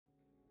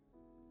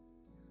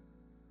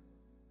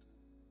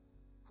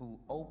who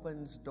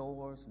opens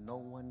doors no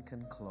one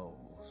can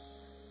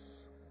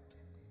close,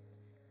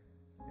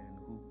 and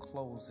who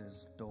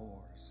closes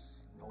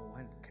doors no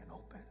one can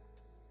open.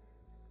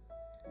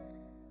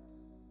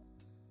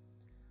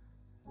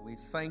 We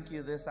thank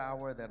you this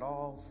hour that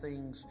all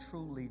things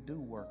truly do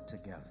work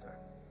together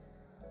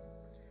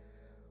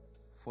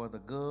for the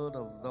good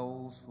of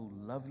those who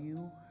love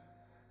you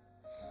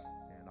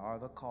and are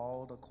the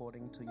called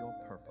according to your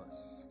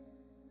purpose.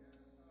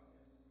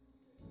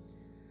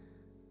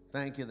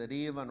 Thank you that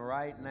even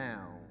right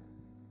now,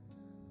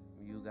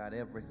 you got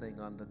everything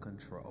under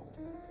control.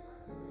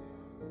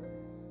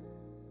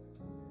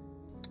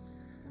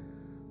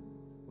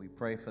 We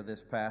pray for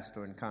this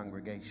pastor and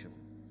congregation.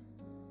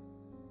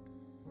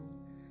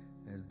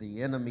 As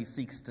the enemy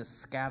seeks to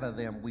scatter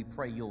them, we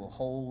pray you'll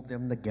hold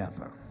them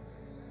together.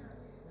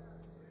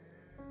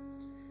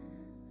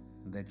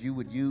 That you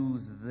would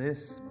use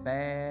this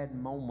bad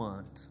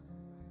moment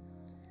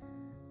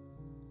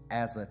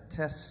as a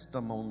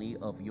testimony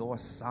of your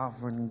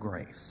sovereign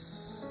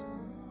grace.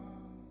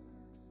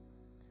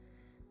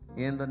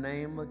 In the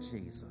name of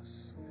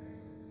Jesus,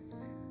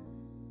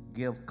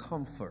 give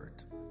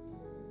comfort,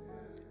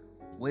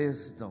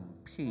 wisdom,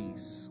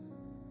 peace,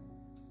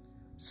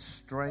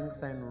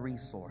 strength, and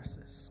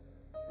resources.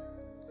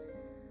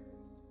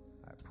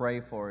 I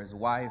pray for his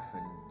wife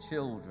and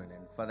children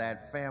and for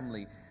that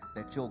family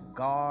that you'll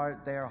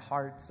guard their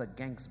hearts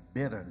against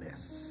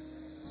bitterness.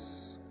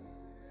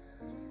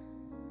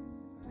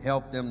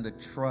 Help them to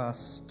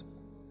trust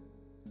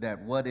that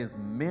what is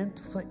meant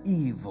for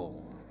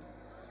evil,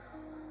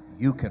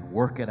 you can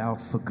work it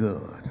out for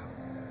good.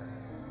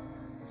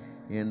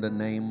 In the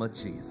name of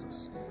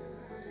Jesus.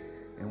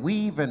 And we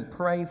even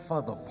pray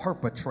for the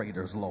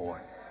perpetrators,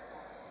 Lord,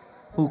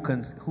 who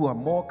are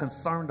more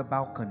concerned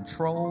about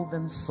control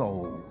than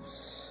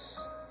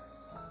souls.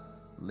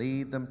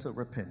 Lead them to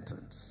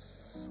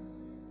repentance.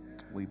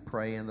 We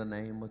pray in the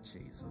name of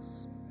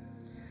Jesus.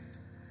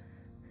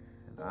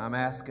 And I'm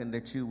asking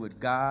that you would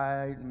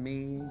guide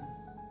me,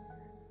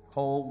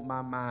 hold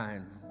my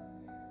mind,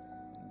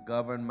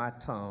 govern my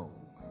tongue,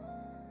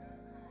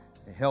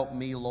 and help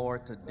me,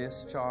 Lord, to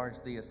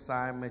discharge the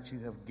assignment you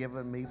have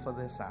given me for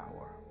this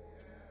hour.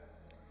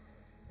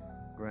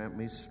 Grant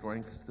me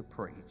strength to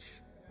preach.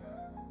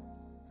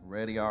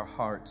 Ready our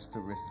hearts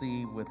to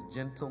receive with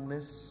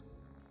gentleness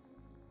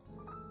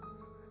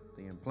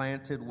the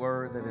implanted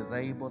word that is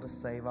able to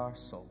save our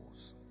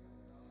souls.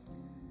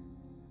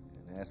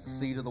 And as the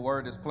seed of the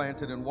word is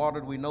planted and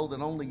watered, we know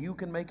that only you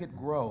can make it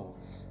grow.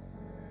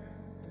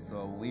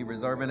 So we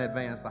reserve in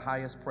advance the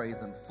highest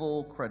praise and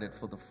full credit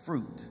for the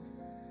fruit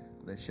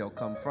that shall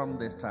come from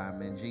this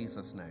time in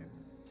Jesus' name.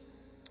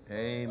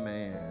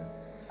 Amen.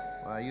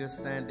 While you're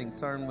standing,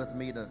 turn with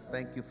me to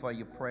thank you for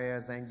your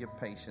prayers and your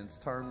patience.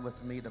 Turn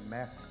with me to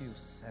Matthew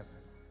 7.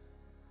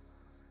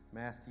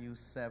 Matthew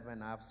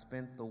 7. I've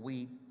spent the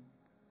week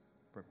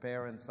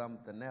preparing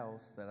something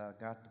else that I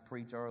got to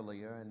preach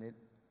earlier, and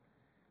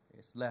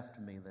it's left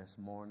me this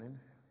morning.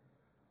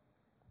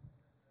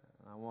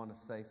 I want to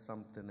say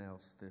something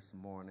else this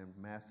morning.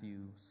 Matthew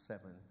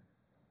 7,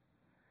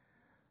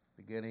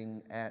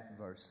 beginning at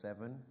verse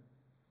 7.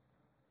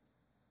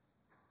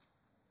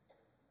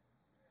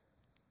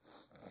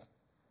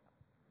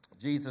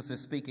 Jesus is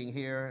speaking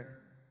here.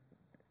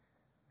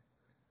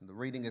 The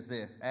reading is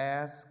this: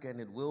 ask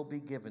and it will be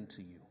given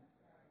to you.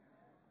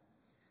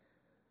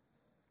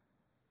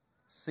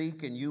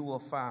 Seek and you will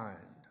find.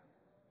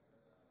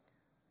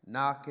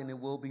 Knock and it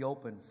will be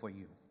opened for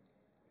you.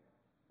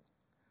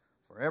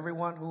 For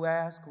everyone who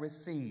asks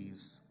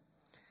receives.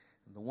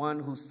 The one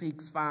who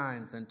seeks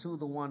finds, and to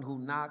the one who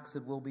knocks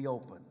it will be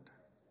opened.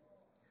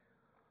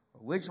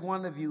 Which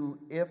one of you,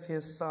 if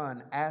his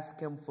son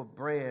asks him for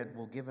bread,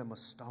 will give him a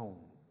stone?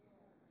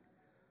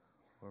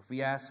 Or if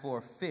he asks for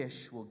a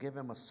fish, will give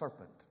him a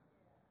serpent?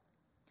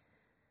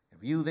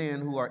 If you then,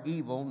 who are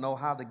evil, know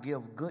how to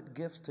give good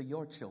gifts to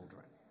your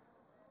children,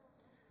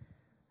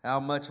 how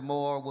much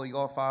more will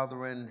your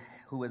Father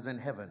who is in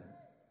heaven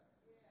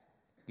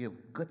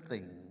give good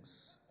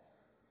things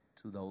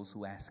to those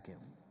who ask him?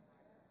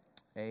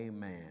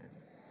 Amen.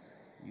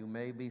 You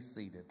may be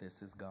seated.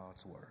 This is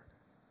God's word.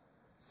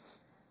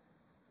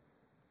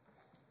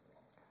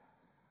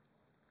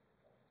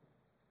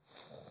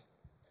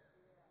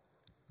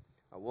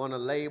 I want to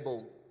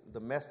label the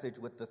message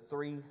with the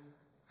three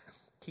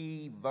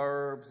key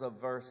verbs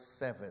of verse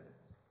 7.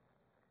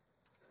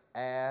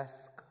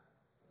 Ask,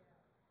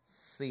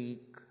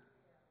 seek,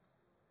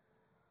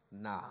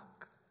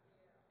 knock.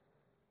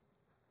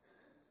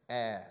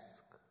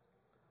 Ask,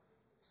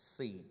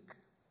 seek,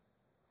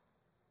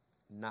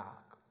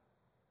 knock.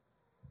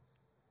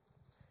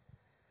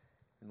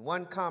 In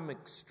one comic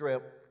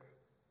strip,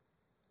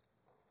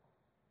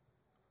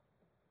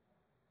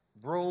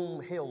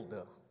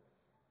 Broomhilda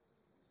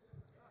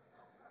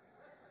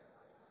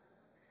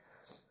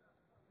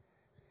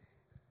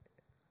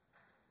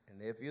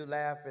and if you're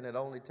laughing, it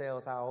only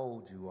tells how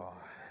old you are.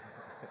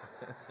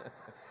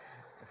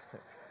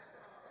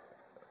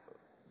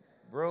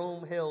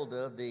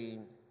 Broomhilda, the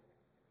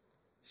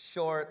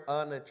short,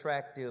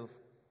 unattractive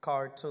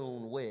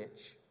cartoon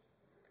witch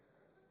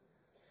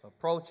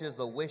approaches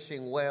a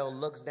wishing well,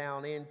 looks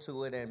down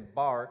into it, and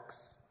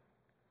barks,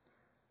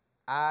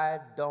 "I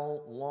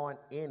don't want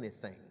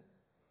anything."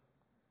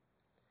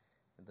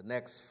 In the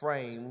next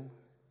frame,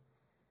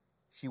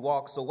 she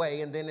walks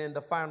away, and then in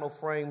the final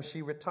frame,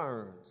 she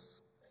returns.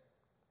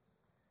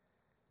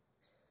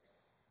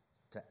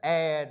 To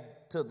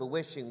add to the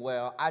wishing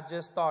well, I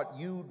just thought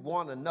you'd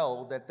want to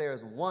know that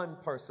there's one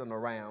person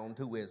around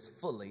who is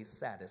fully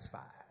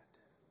satisfied.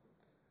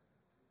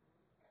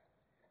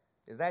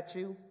 Is that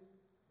you?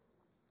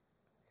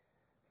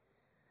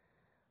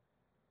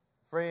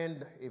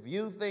 Friend, if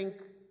you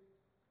think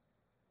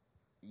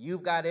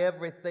you've got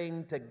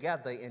everything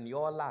together in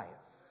your life,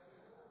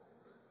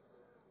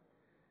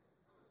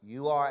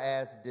 you are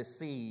as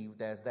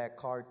deceived as that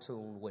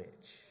cartoon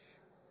witch.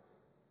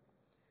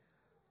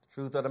 The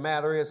truth of the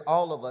matter is,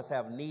 all of us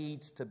have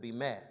needs to be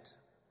met,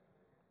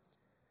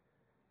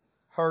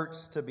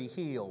 hurts to be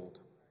healed,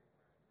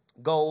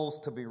 goals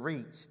to be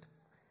reached,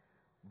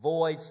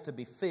 voids to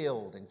be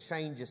filled, and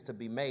changes to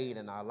be made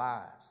in our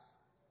lives.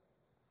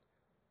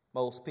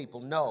 Most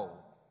people know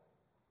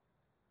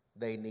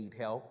they need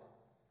help.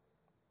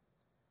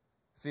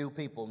 Few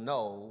people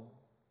know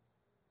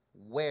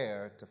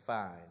where to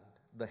find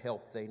the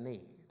help they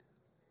need.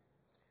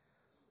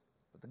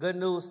 But the good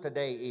news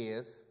today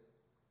is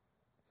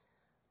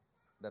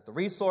that the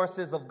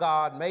resources of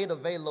God made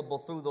available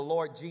through the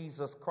Lord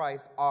Jesus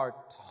Christ are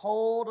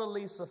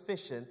totally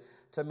sufficient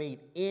to meet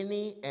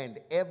any and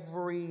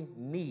every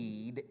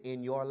need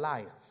in your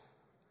life.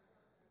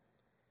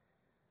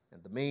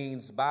 And the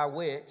means by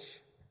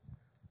which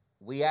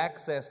we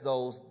access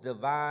those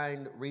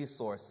divine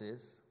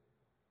resources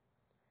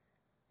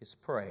is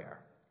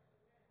prayer.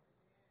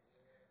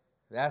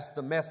 That's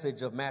the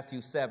message of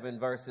Matthew 7,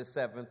 verses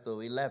 7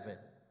 through 11.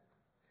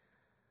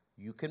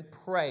 You can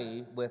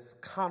pray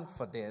with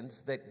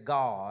confidence that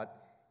God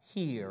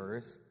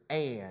hears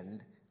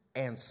and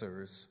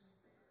answers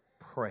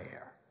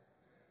prayer.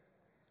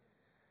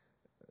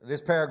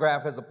 This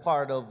paragraph is a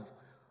part of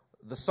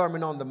the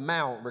Sermon on the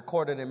Mount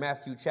recorded in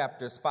Matthew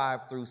chapters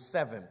 5 through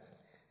 7.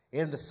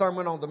 In the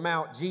Sermon on the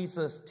Mount,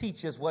 Jesus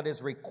teaches what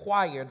is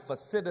required for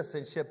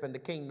citizenship in the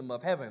kingdom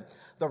of heaven.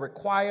 The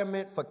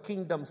requirement for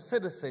kingdom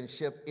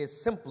citizenship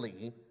is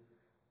simply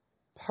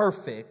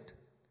perfect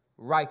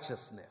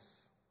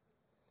righteousness.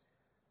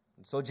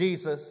 And so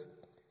Jesus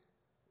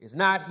is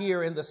not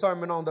here in the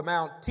Sermon on the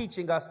Mount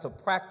teaching us to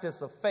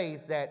practice a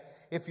faith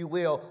that, if you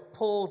will,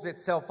 pulls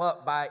itself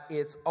up by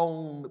its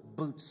own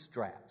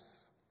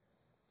bootstraps.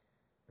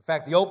 In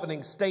fact, the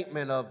opening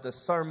statement of the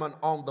Sermon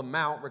on the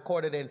Mount,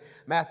 recorded in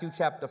Matthew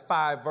chapter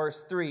 5,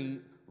 verse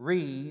 3,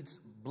 reads,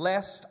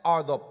 "Blessed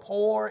are the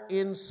poor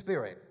in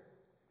spirit,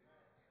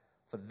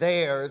 for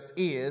theirs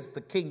is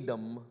the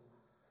kingdom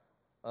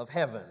of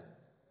heaven."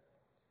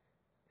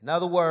 In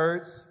other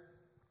words,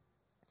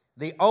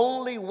 the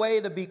only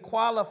way to be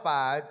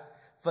qualified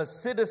for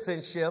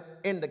citizenship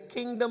in the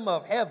kingdom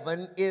of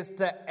heaven is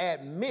to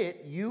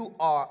admit you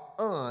are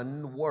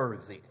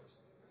unworthy.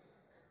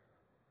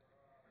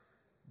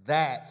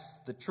 That's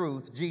the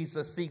truth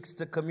Jesus seeks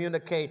to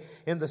communicate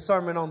in the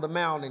Sermon on the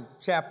Mount in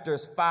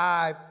chapters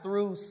 5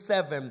 through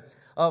 7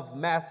 of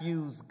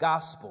Matthew's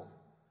gospel.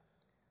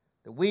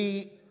 That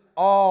we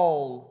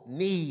all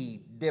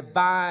need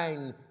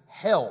divine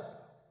help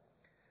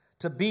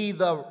to be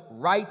the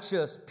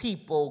righteous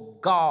people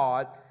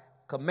God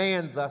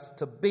commands us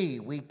to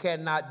be. We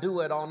cannot do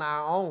it on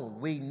our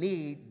own. We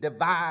need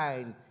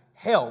divine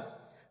help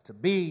to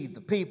be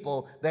the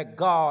people that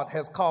God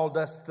has called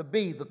us to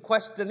be. The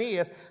question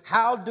is,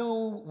 how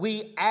do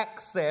we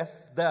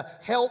access the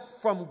help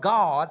from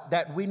God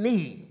that we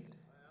need?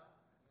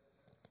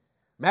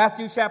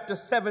 Matthew chapter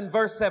 7,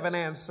 verse 7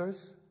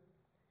 answers,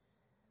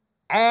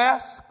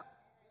 "Ask,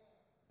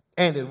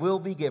 and it will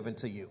be given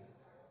to you.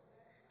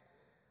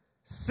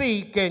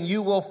 Seek, and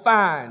you will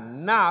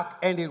find. Knock,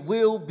 and it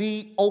will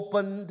be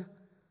opened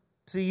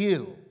to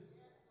you."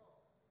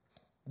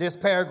 This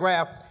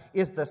paragraph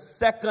is the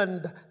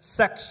second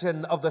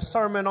section of the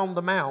Sermon on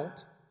the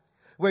Mount,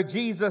 where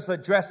Jesus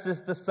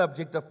addresses the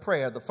subject of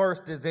prayer. The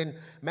first is in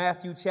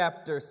Matthew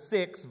chapter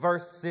 6,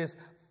 verses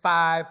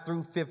 5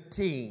 through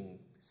 15.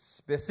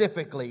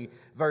 Specifically,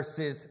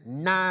 verses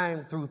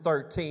 9 through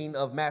 13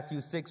 of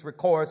Matthew 6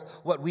 records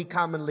what we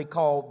commonly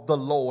call the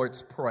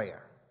Lord's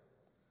Prayer.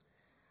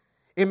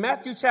 In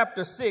Matthew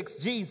chapter 6,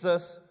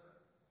 Jesus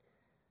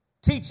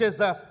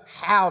teaches us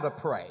how to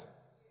pray.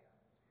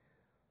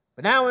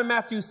 But now in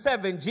Matthew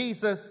 7,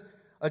 Jesus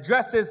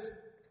addresses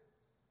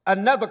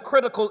another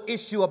critical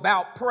issue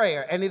about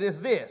prayer, and it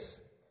is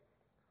this: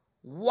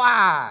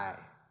 why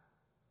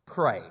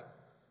pray?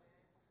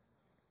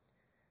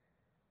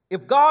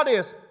 If God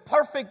is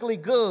perfectly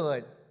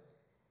good,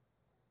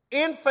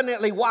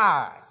 infinitely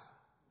wise,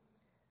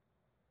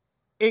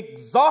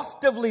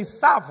 exhaustively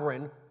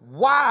sovereign,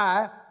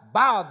 why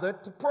bother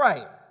to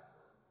pray?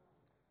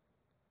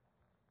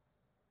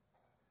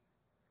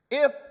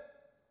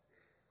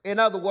 In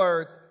other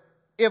words,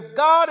 if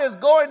God is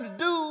going to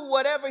do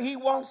whatever he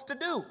wants to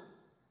do,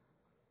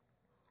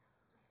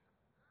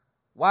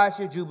 why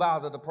should you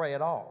bother to pray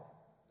at all?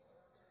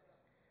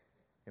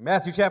 In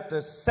Matthew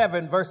chapter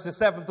 7, verses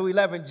 7 through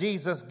 11,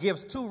 Jesus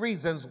gives two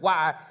reasons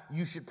why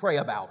you should pray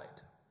about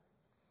it.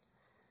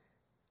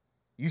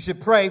 You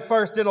should pray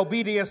first in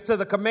obedience to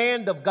the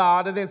command of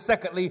God, and then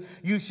secondly,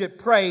 you should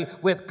pray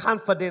with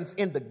confidence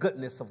in the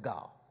goodness of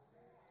God.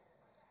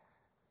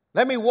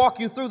 Let me walk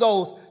you through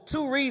those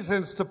two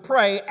reasons to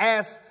pray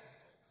as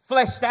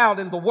fleshed out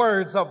in the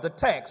words of the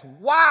text.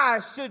 Why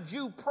should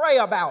you pray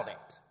about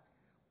it?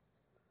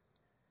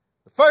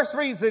 The first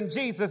reason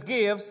Jesus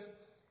gives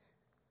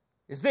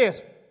is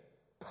this: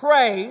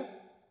 pray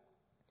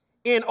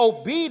in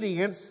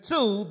obedience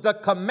to the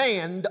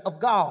command of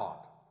God.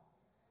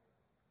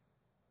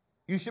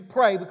 You should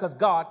pray because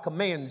God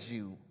commands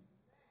you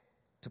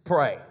to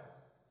pray.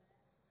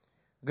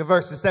 Look at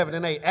verses 7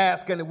 and 8.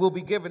 Ask and it will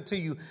be given to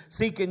you.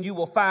 Seek and you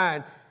will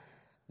find.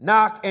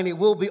 Knock and it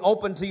will be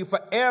open to you. For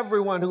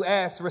everyone who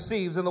asks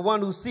receives, and the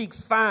one who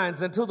seeks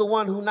finds, and to the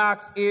one who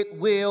knocks it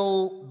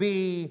will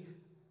be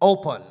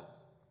open.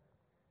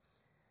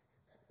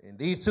 In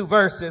these two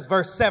verses,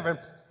 verse 7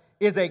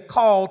 is a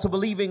call to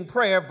believing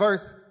prayer.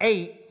 Verse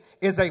 8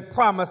 is a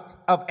promise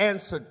of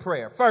answered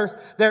prayer.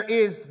 First, there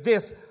is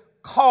this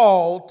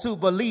call to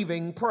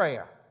believing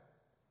prayer.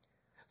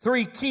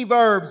 Three key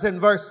verbs in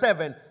verse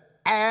 7: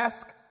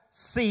 ask,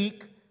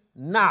 seek,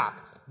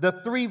 knock. The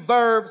three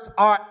verbs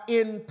are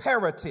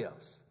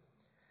imperatives.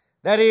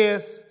 That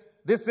is,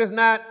 this is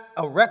not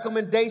a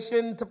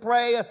recommendation to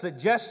pray, a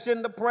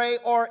suggestion to pray,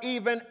 or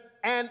even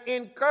an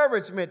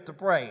encouragement to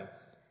pray.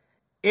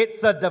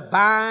 It's a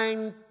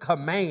divine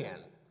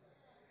command.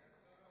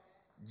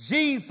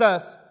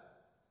 Jesus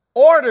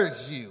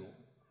orders you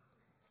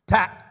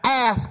to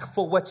ask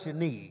for what you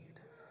need,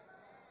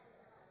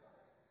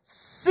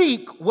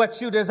 seek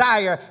what you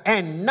desire,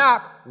 and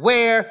knock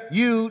where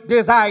you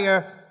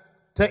desire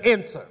to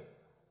enter.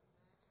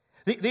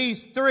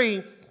 These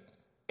three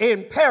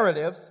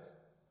imperatives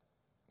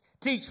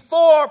teach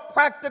four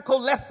practical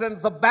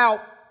lessons about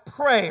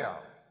prayer.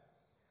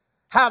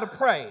 How to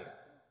pray.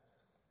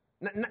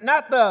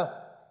 Not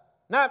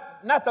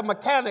the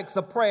mechanics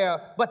of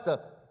prayer, but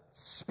the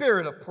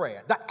spirit of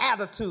prayer, the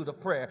attitude of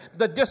prayer,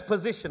 the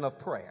disposition of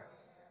prayer.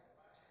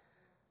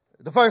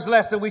 The first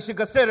lesson we should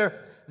consider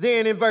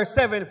then in verse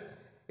 7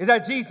 is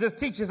that Jesus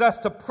teaches us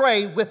to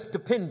pray with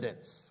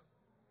dependence.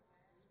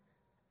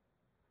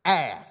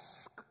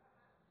 Ask.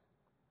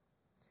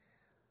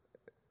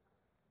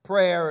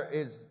 Prayer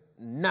is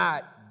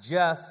not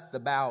just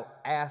about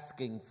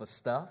asking for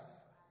stuff,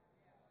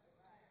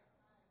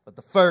 but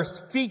the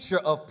first feature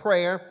of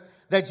prayer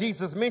that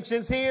Jesus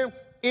mentions here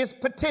is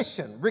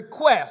petition,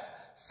 request,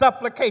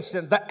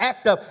 supplication, the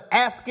act of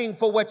asking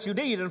for what you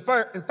need. In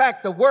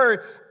fact, the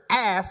word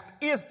ask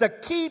is the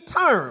key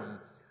term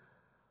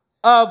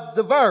of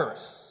the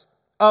verse,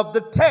 of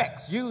the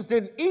text used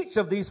in each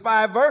of these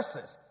 5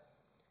 verses.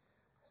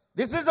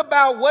 This is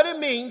about what it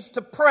means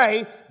to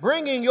pray,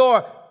 bringing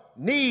your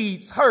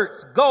needs,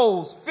 hurts,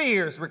 goals,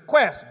 fears,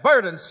 requests,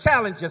 burdens,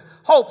 challenges,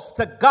 hopes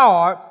to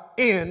God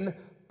in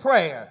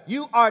prayer.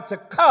 You are to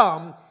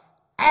come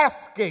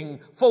asking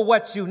for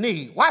what you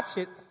need. Watch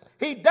it.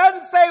 He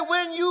doesn't say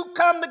when you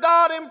come to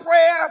God in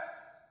prayer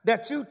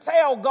that you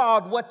tell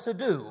God what to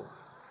do,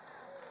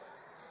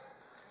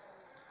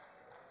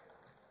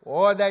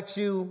 or that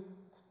you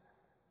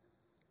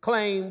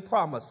claim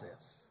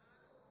promises,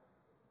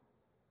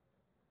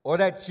 or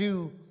that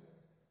you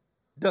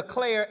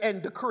declare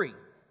and decree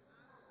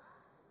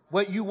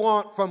what you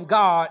want from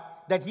God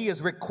that he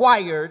is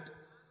required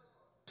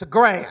to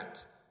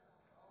grant.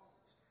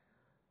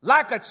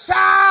 Like a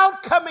child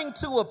coming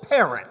to a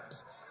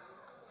parent,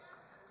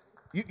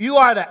 you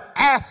are to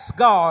ask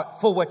God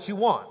for what you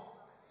want.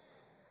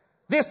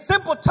 This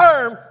simple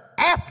term,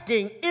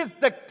 asking, is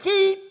the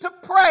key to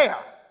prayer.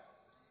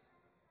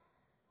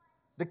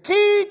 The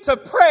key to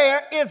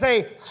prayer is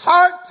a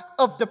heart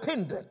of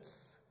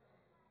dependence.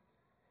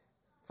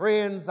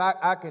 Friends, I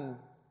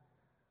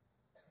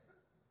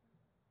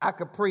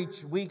could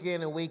preach week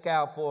in and week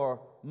out for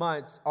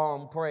months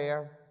on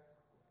prayer.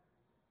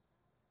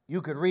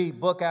 You could read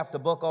book after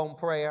book on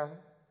prayer.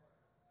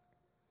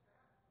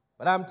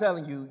 But I'm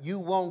telling you, you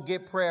won't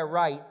get prayer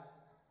right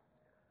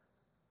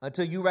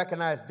until you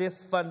recognize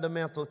this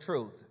fundamental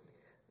truth,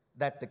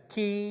 that the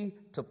key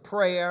to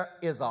prayer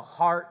is a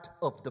heart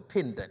of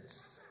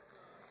dependence.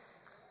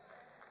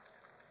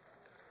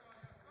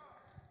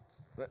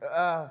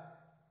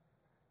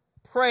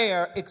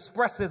 Prayer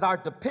expresses our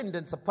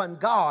dependence upon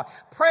God.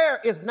 Prayer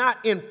is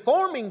not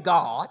informing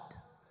God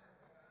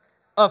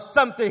of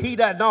something he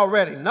doesn't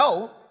already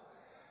know.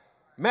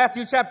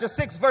 Matthew chapter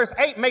 6 verse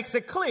 8 makes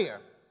it clear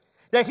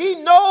that he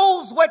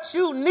knows what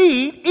you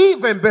need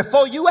even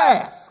before you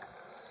ask.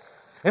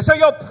 And so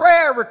your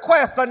prayer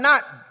requests are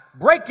not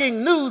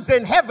breaking news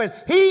in heaven.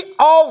 He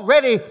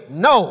already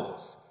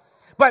knows.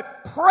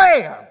 But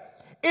prayer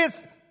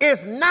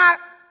is not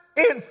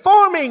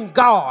informing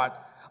God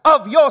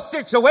of your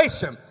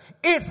situation.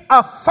 It's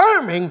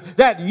affirming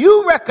that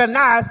you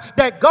recognize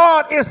that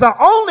God is the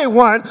only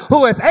one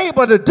who is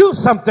able to do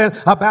something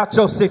about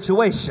your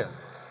situation.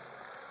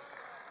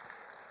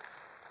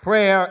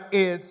 Prayer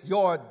is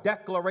your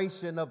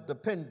declaration of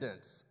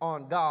dependence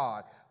on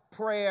God.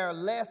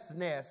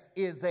 Prayerlessness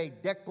is a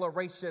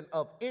declaration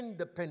of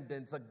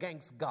independence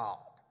against God.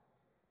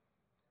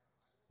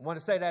 I want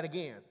to say that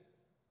again.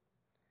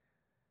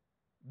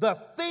 The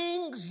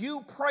things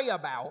you pray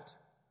about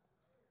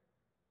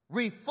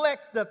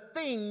reflect the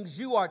things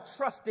you are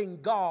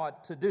trusting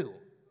God to do.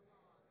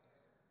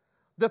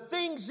 The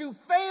things you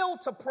fail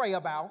to pray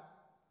about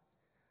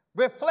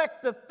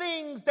reflect the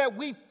things that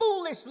we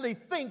foolishly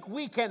think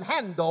we can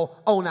handle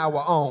on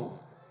our own.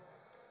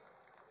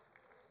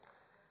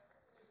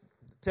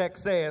 The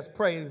text says,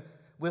 pray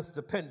with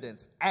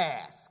dependence,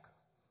 ask.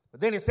 But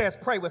then it says,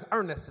 pray with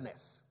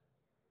earnestness,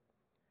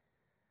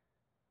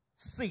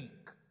 seek.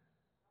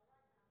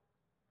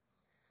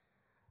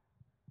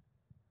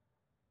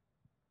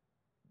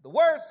 The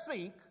word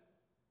seek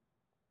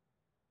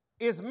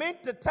is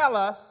meant to tell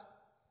us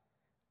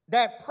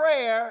that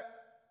prayer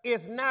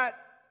is not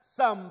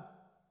some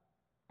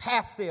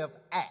passive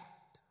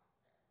act.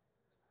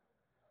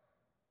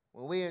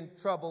 When we're in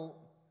trouble,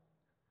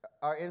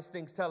 our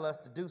instincts tell us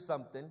to do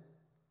something,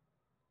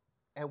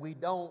 and we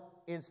don't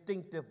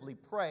instinctively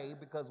pray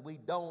because we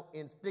don't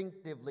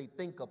instinctively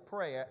think of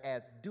prayer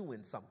as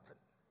doing something.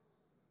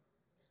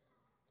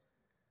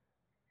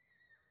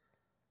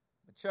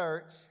 The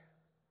church,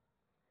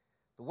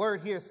 the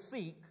word here,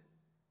 seek,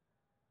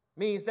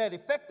 means that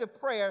effective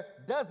prayer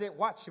doesn't,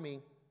 watch me,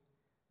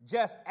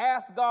 just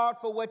ask God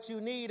for what you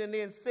need and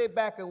then sit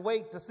back and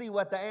wait to see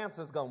what the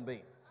answer's going to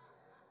be.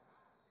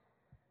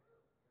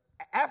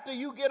 After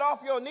you get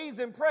off your knees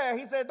in prayer,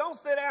 he said, don't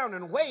sit down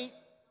and wait.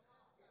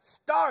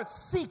 Start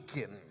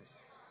seeking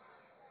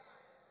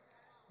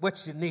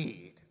what you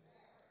need.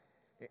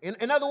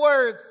 In other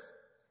words,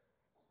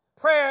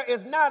 prayer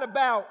is not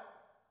about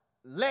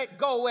let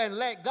go and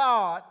let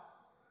God.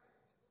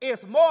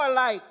 It's more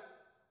like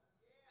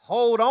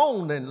hold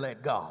on and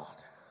let God.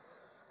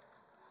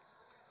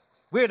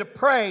 We're to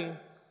pray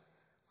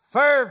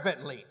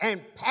fervently and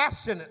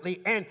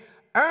passionately and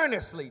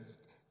earnestly.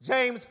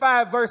 James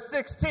 5 verse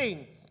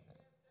 16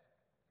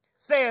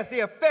 says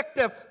the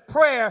effective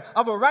prayer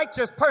of a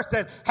righteous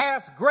person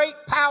has great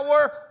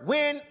power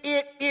when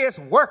it is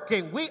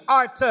working. We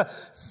are to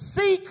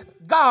seek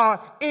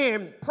God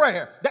in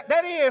prayer.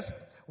 That is,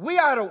 we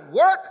are to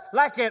work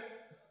like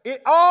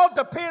it all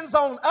depends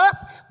on us,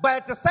 but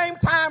at the same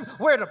time,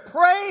 we're to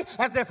pray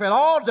as if it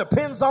all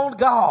depends on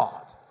God.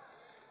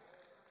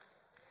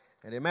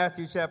 And in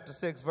Matthew chapter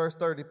 6, verse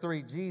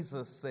 33,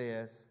 Jesus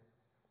says,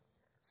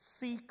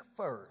 seek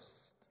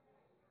first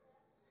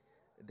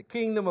the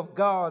kingdom of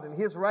God and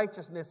his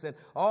righteousness, and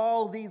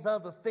all these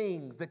other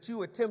things that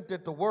you are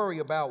tempted to worry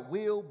about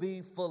will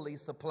be fully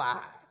supplied.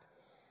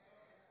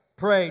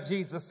 Pray,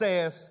 Jesus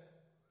says,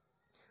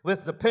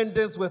 with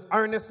dependence, with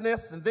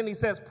earnestness, and then he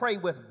says pray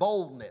with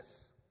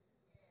boldness.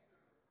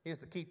 Here's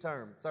the key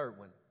term, third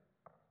one.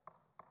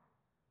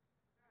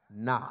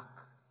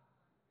 Knock.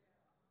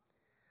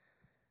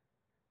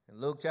 In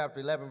Luke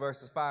chapter 11,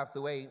 verses 5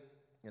 through 8,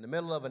 in the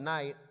middle of a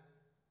night,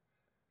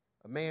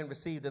 a man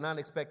received an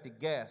unexpected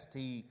guest.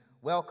 He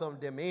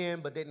welcomed him in,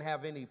 but didn't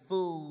have any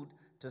food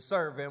to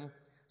serve him.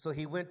 So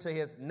he went to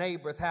his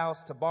neighbor's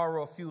house to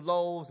borrow a few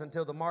loaves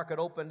until the market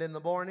opened in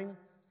the morning.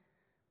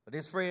 But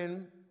his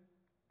friend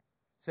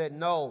said,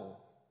 no,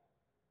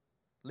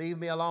 leave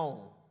me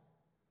alone.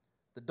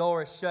 The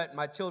door is shut.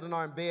 My children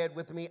are in bed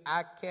with me.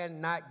 I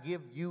cannot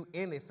give you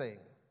anything.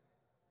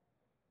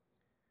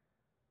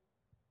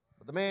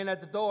 But the man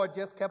at the door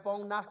just kept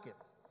on knocking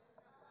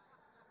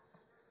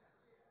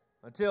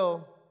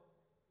until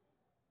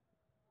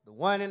the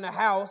one in the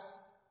house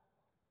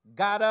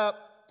got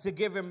up to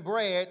give him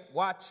bread,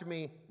 watch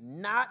me,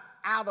 not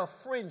out of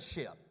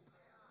friendship,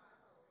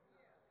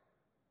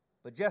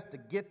 but just to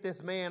get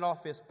this man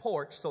off his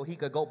porch so he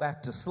could go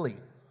back to sleep.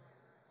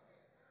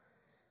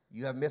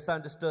 You have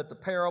misunderstood the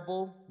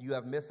parable. You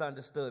have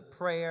misunderstood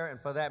prayer.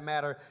 And for that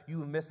matter,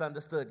 you have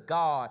misunderstood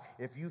God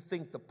if you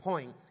think the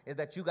point is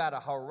that you got to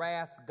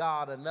harass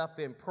God enough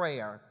in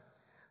prayer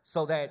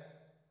so that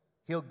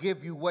he'll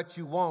give you what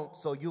you want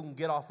so you can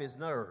get off his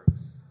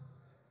nerves.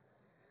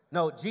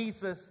 No,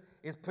 Jesus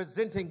is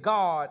presenting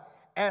God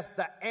as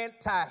the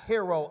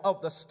anti-hero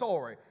of the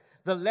story.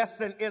 The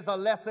lesson is a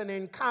lesson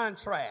in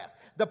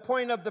contrast. The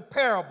point of the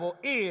parable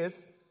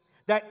is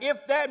that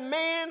if that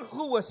man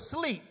who was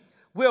asleep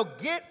will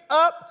get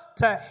up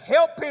to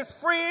help his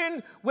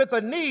friend with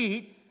a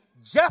need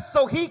just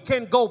so he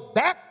can go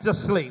back to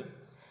sleep,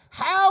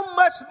 how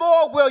much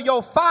more will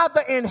your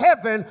Father in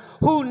heaven,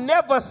 who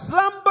never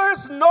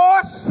slumbers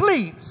nor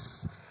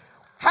sleeps,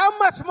 how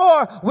much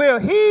more will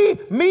he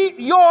meet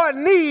your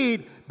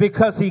need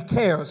because he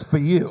cares for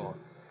you?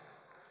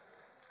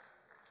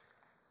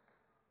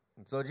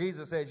 And so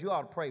Jesus says you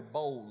ought to pray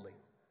boldly.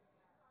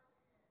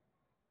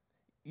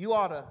 You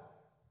ought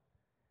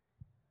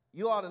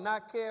to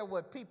not care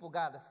what people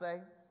got to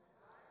say.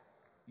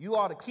 You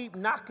ought to keep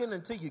knocking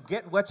until you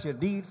get what you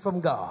need from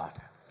God.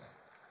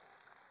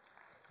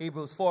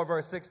 Hebrews 4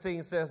 verse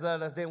 16 says,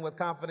 let us then with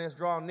confidence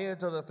draw near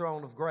to the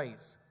throne of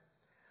grace,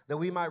 that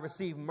we might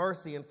receive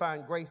mercy and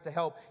find grace to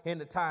help in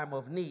the time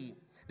of need.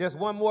 There's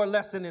one more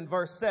lesson in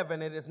verse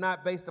 7. It is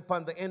not based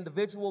upon the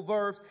individual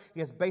verbs.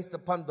 It's based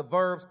upon the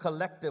verbs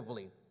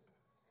collectively.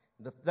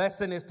 The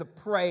lesson is to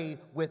pray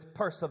with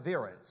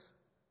perseverance.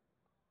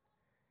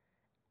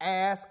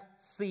 Ask,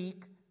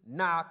 seek,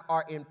 knock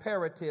are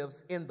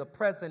imperatives in the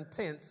present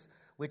tense,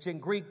 which in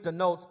Greek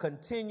denotes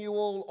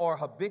continual or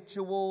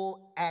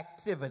habitual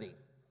activity.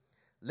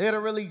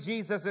 Literally,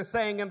 Jesus is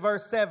saying in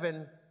verse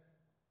 7,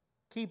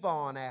 keep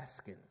on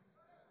asking,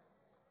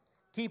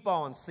 keep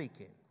on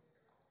seeking,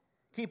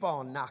 keep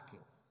on knocking.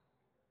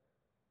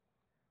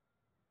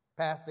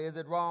 Pastor, is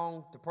it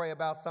wrong to pray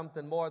about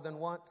something more than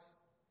once?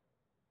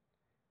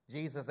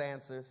 Jesus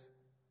answers,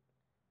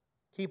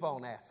 keep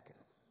on asking,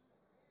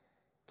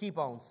 keep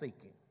on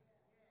seeking,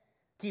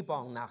 keep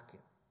on knocking.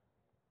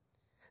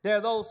 There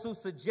are those who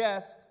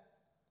suggest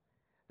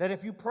that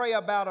if you pray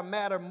about a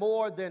matter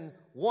more than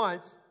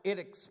once, it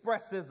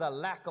expresses a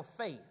lack of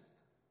faith.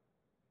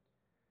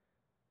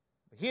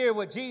 Here,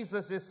 what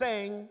Jesus is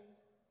saying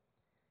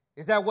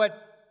is that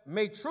what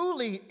may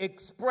truly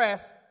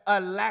express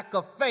a lack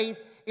of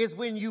faith is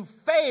when you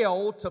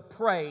fail to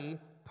pray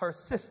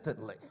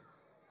persistently.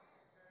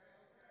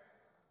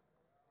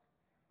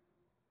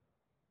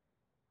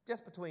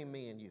 Just between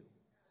me and you.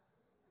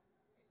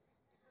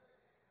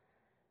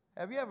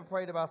 Have you ever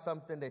prayed about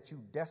something that you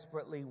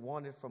desperately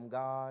wanted from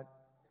God?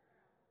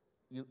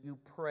 You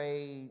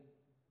prayed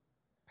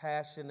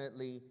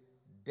passionately,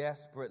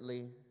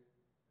 desperately,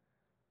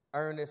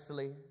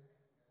 earnestly.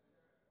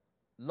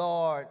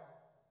 Lord,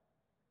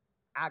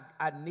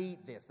 I need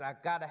this. I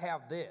got to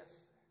have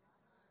this.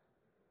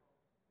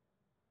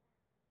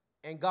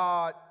 And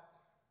God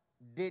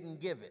didn't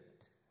give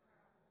it.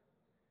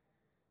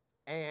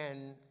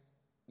 And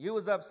you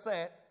was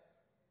upset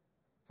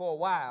for a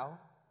while.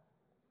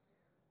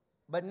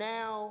 But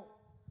now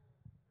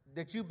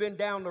that you've been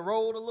down the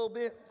road a little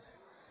bit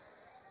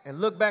and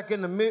look back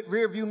in the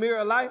rearview mirror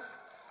of life,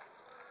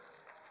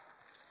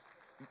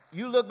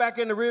 you look back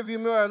in the rearview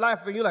mirror of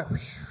life and you're like,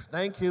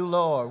 thank you,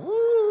 Lord.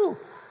 Woo!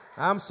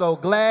 I'm so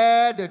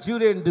glad that you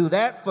didn't do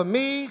that for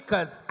me,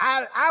 because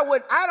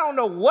I don't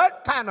know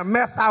what kind of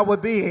mess I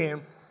would be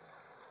in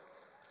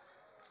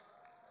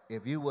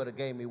if you would have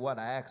gave me what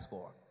I asked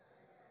for.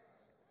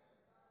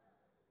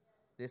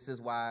 This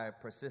is why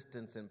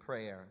persistence in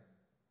prayer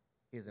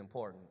is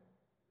important.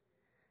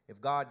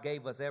 If God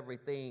gave us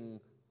everything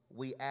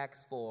we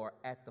asked for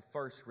at the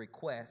first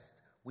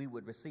request, we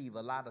would receive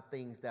a lot of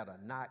things that are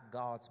not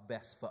God's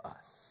best for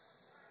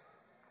us.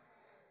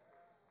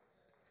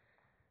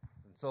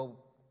 And so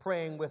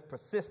praying with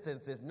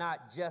persistence is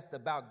not just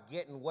about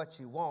getting what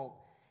you want.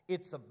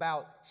 It's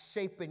about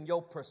shaping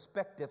your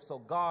perspective so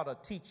God will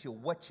teach you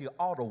what you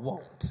ought to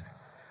want.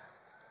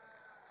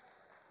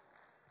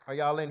 Are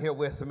y'all in here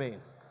with me?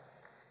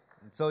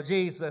 And so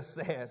Jesus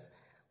says,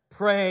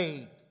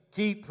 pray,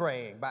 keep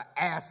praying by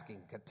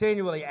asking,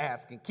 continually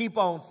asking, keep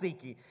on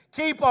seeking,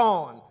 keep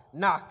on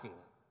knocking.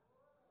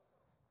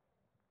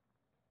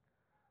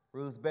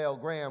 Ruth Bell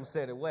Graham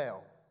said it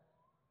well.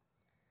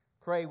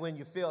 Pray when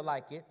you feel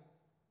like it,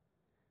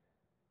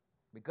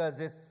 because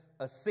it's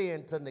a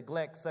sin to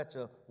neglect such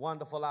a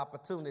wonderful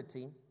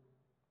opportunity.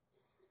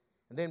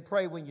 And then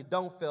pray when you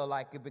don't feel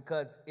like it,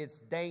 because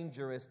it's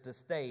dangerous to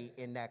stay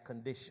in that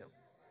condition.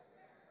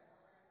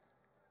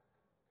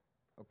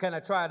 Or can I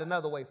try it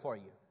another way for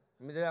you?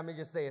 Let me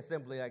just say it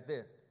simply like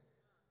this.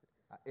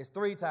 It's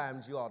 3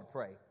 times you ought to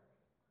pray.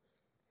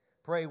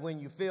 Pray when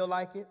you feel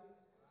like it,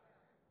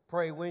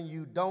 pray when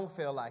you don't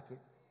feel like it,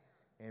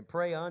 and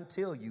pray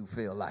until you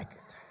feel like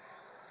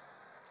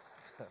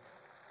it.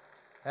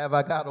 Have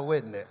I got a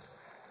witness?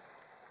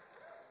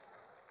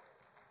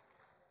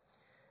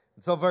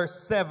 So verse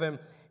 7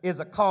 is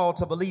a call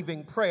to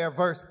believing prayer.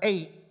 Verse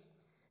 8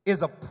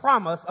 is a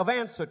promise of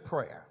answered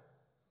prayer.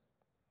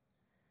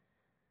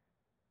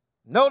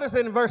 Notice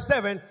in verse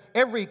 7,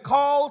 every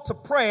call to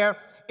prayer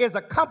is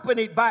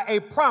accompanied by a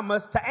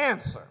promise to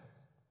answer.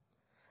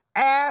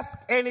 Ask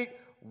and it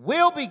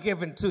will be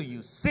given to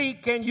you.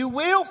 Seek and you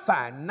will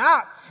find.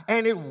 Knock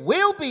and it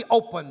will be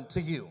opened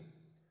to you.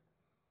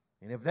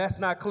 And if that's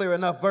not clear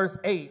enough, verse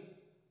 8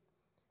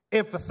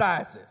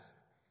 emphasizes,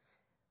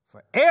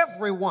 for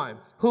everyone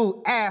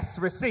who asks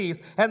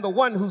receives, and the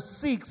one who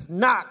seeks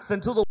knocks,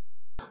 and to the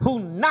one who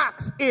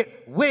knocks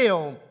it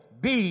will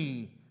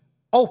be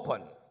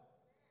open.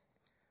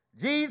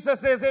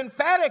 Jesus is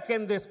emphatic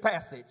in this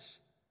passage.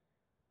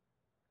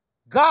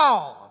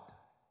 God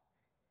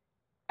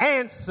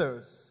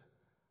answers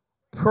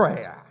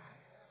prayer.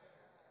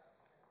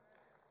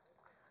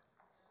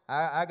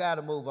 I got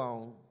to move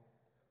on.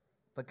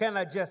 But can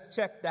I just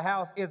check the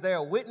house? Is there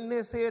a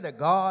witness here that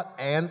God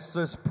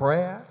answers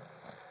prayer?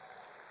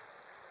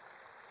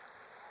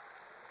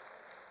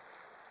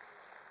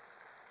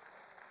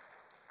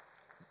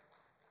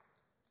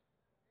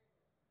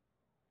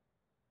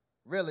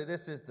 Really,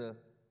 this is the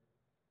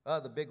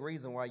other big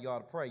reason why you ought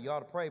to pray. You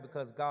ought to pray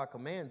because God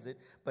commands it,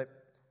 but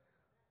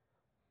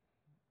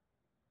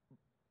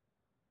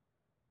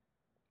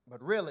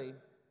really,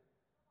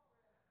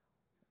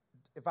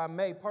 if I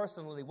may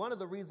personally, one of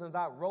the reasons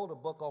I wrote a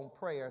book on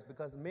prayer is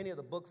because many of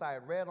the books I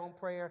had read on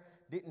prayer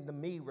didn't to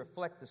me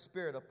reflect the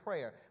spirit of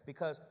prayer,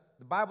 because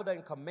the Bible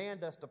doesn't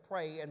command us to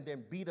pray and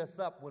then beat us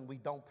up when we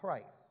don't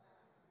pray.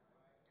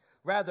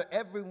 Rather,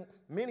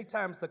 many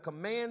times the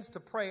commands to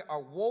pray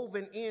are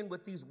woven in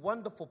with these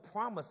wonderful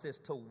promises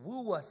to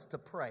woo us to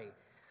pray,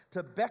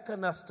 to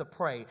beckon us to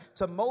pray,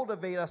 to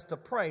motivate us to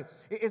pray.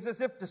 It's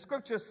as if the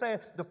scriptures say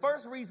the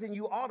first reason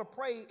you ought to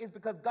pray is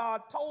because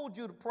God told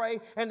you to pray,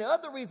 and the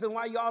other reason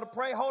why you ought to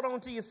pray, hold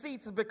on to your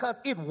seats, is because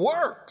it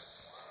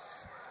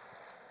works.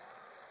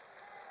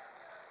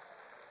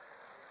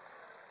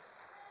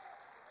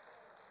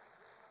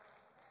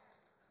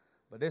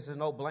 But this is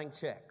no blank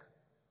check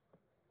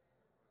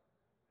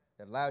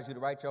that allows you to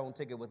write your own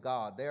ticket with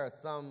God. There are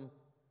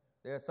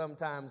some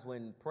times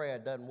when prayer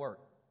doesn't work.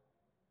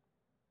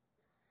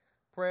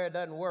 Prayer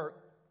doesn't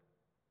work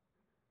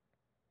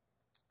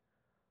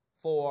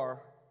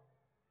for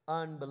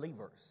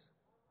unbelievers.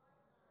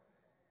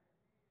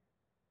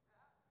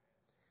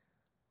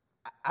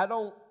 I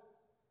don't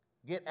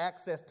get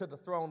access to the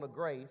throne of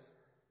grace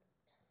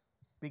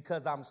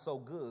because I'm so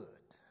good,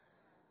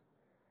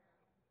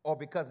 or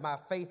because my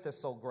faith is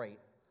so great,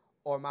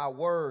 or my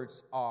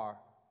words are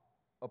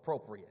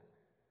appropriate.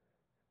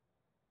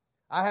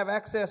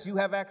 You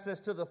have access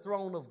to the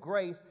throne of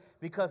grace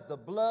because the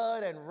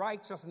blood and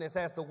righteousness,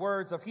 as the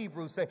words of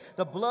Hebrews say,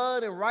 the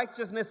blood and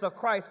righteousness of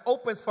Christ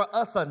opens for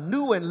us a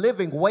new and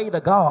living way to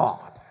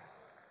God.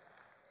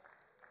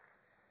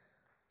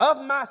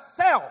 Of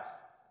myself,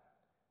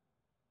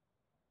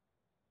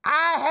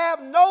 I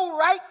have no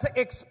right to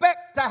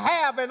expect to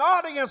have an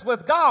audience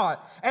with God,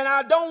 and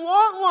I don't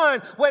want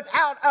one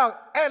without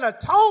an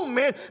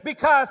atonement,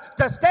 because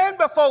to stand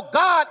before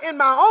God in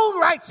my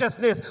own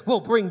righteousness will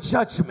bring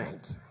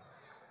judgment.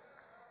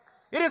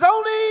 It is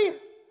only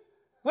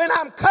when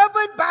I'm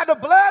covered by the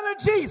blood of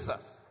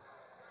Jesus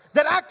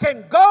that I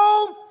can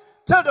go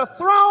to the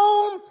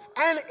throne,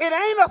 and it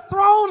ain't a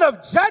throne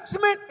of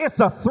judgment,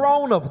 it's a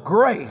throne of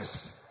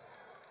grace.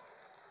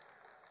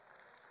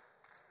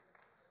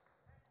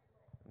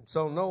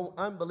 So no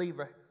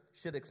unbeliever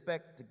should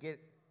expect to get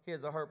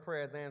his or her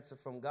prayers answered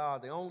from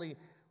God. The only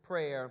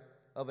prayer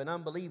of an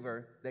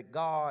unbeliever that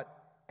God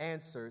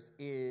answers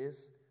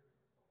is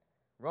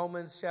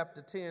Romans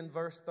chapter 10,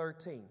 verse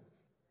 13.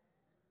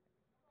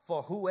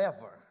 For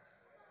whoever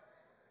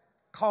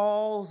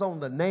calls on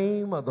the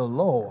name of the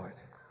Lord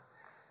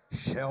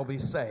shall be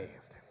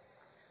saved.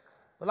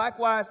 But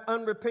likewise,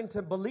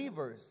 unrepentant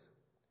believers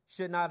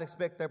should not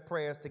expect their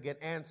prayers to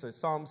get answered.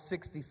 Psalm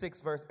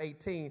 66, verse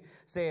 18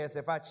 says,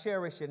 if I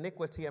cherish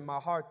iniquity in my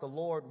heart, the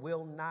Lord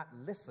will not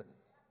listen.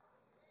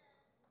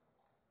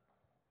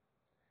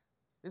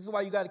 This is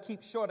why you got to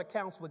keep short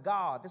accounts with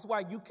God. This is why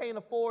you can't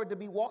afford to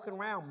be walking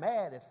around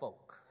mad at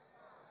folk,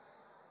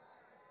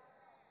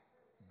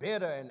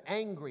 bitter and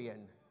angry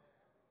and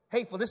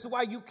hateful. This is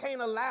why you can't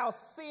allow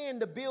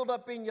sin to build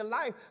up in your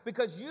life,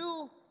 because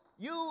you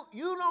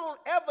don't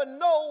ever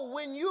know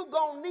when you're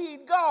going to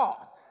need God.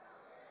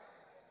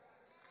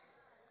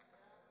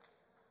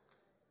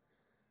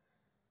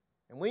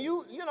 And when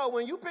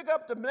you pick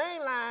up the main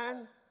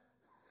line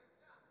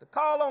to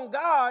call on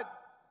God,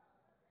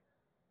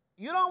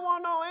 you don't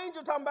want no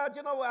angel talking about,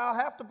 I'll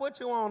have to put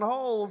you on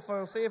hold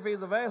for see if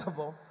he's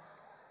available.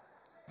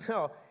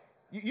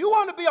 You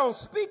want to be on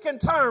speaking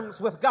terms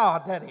with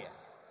God, that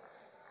is.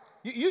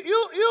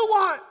 You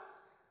want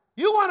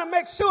to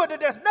make sure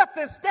that there's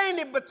nothing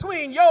standing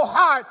between your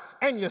heart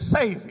and your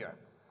Savior.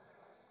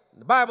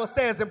 The Bible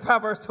says in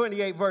Proverbs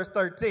 28, verse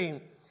 13,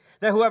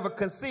 that whoever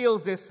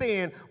conceals his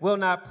sin will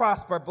not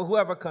prosper, but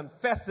whoever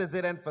confesses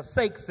it and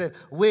forsakes it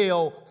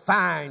will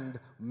find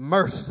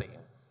mercy.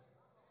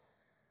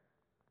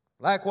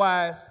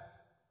 Likewise,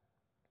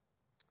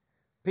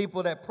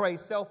 people that pray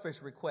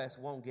selfish requests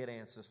won't get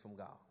answers from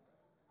God.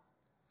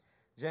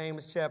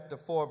 James chapter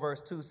 4,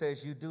 verse 2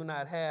 says, you do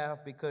not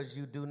have because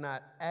you do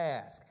not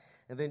ask.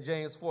 And then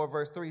James 4,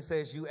 verse 3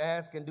 says, you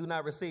ask and do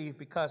not receive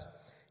because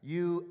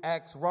you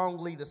ask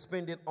wrongly to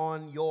spend it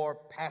on your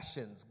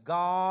passions.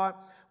 God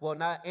will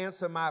not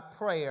answer my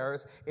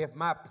prayers if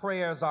my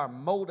prayers are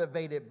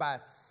motivated by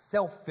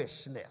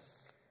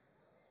selfishness,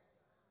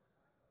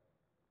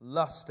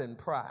 lust, and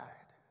pride.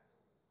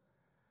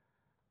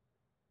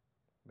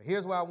 But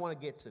here's where I want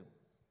to get to.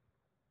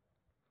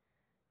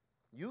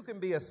 You can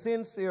be a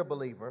sincere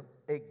believer,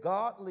 a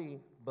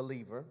godly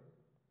believer,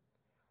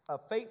 a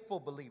faithful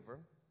believer,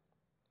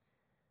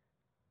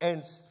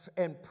 and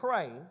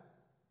pray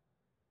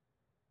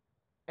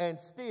and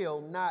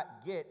still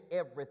not get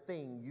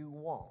everything you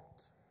want.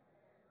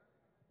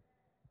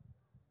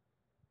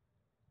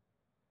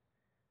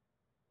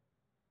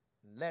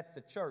 Let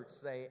the church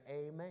say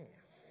amen.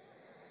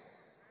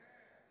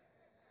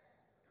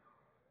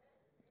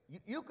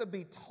 You could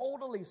be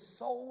totally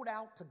sold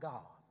out to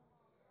God,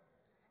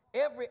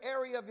 every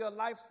area of your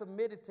life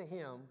submitted to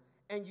him,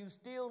 and you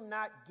still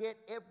not get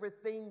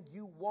everything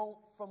you want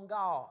from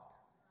God.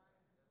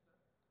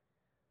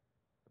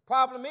 The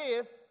problem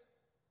is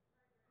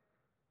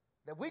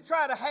that we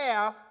try to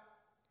have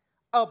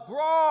a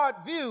broad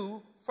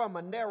view from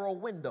a narrow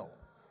window.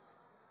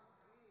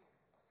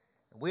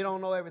 We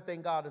don't know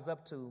everything God is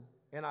up to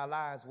in our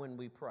lives when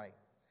we pray.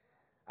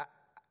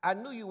 I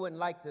knew you wouldn't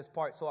like this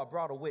part, so I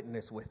brought a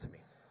witness with me.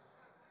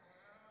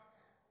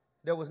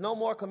 There was no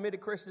more committed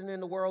Christian in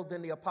the world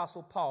than the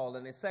Apostle Paul.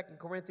 And in 2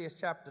 Corinthians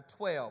chapter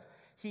 12,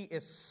 he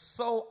is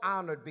so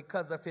honored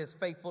because of his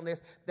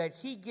faithfulness that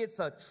he gets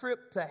a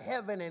trip to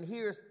heaven and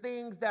hears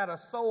things that are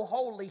so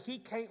holy he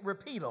can't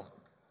repeat them.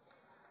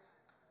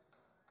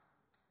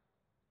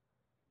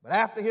 But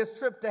after his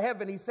trip to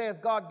heaven, he says,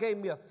 God gave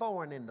me a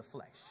thorn in the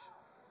flesh,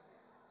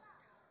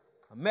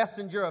 a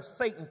messenger of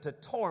Satan to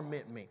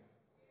torment me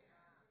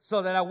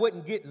so that I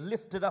wouldn't get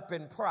lifted up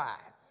in pride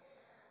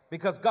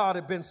because God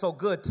had been so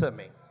good to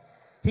me.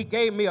 He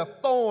gave me a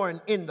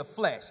thorn in the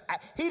flesh.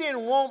 He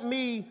didn't want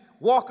me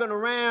walking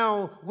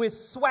around with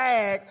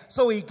swag,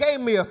 so he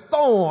gave me a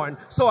thorn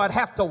so I'd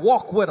have to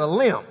walk with a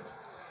limp.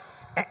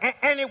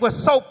 And it was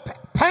so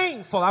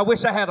painful. I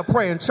wish I had a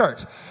praying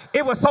church.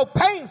 It was so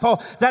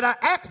painful that I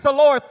asked the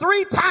Lord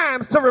 3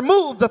 times to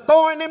remove the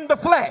thorn in the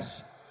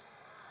flesh.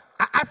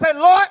 I said,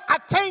 Lord, I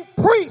can't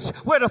preach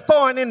with a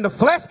thorn in the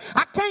flesh.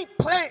 I can't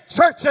plant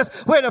churches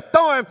with a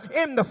thorn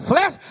in the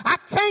flesh. I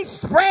can't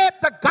spread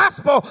the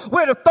gospel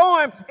with a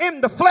thorn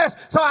in the flesh.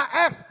 So I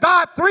asked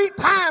God 3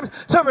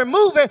 times to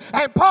remove it.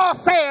 And Paul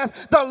says,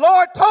 the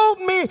Lord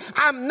told me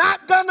I'm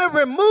not going to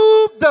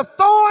remove the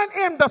thorn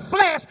in the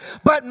flesh,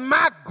 but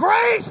my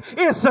grace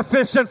is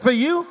sufficient for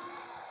you.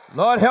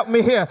 Lord, help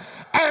me here.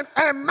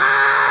 And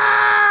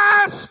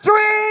my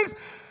strength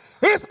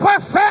is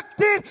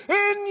perfected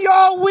in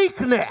your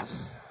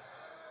weakness.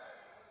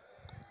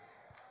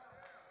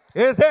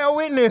 Is there a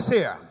witness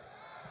here?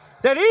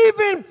 That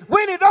even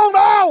when it don't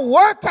all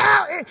work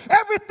out,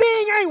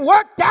 everything ain't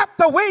worked out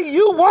the way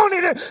you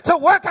wanted it to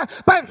work out,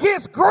 but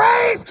his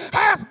grace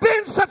has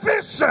been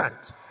sufficient.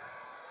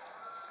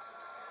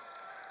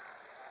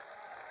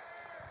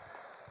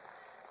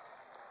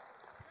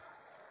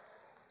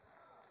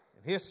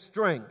 His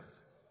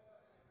strength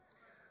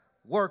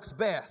works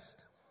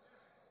best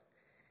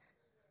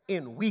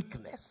in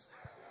weakness.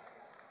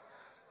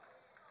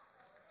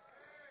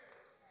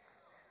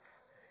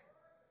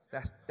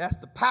 That's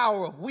the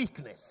power of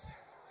weakness.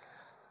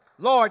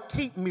 Lord,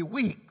 keep me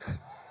weak.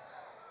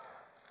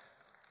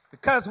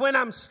 Because when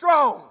I'm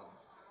strong,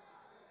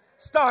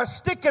 start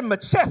sticking my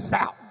chest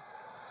out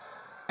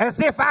as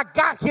if I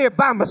got here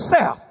by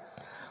myself.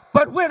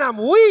 But when I'm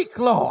weak,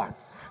 Lord,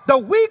 the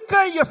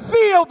weaker you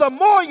feel, the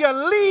more you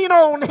lean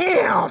on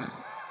him.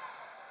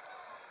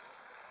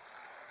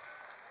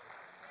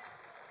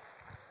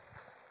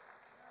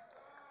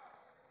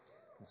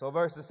 So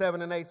verses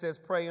 7 and 8 says,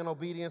 pray in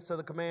obedience to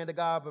the command of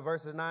God. But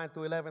verses 9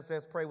 through 11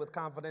 says, pray with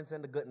confidence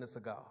in the goodness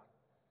of God.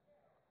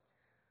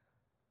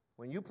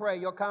 When you pray,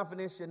 your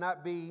confidence should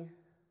not be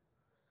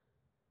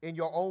in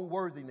your own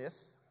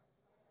worthiness.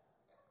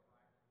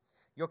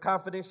 Your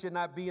confidence should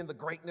not be in the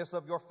greatness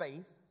of your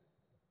faith.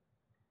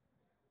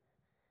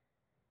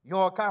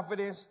 Your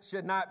confidence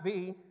should not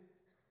be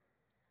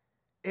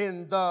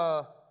in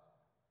the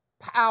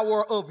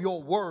power of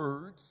your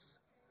words.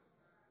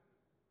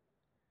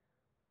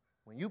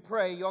 When you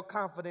pray, your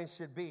confidence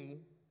should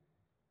be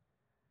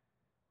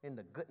in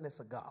the goodness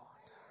of God.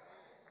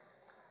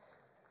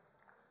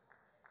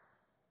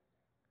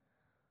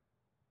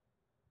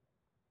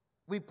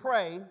 We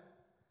pray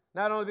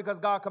not only because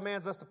God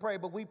commands us to pray,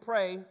 but we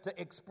pray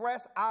to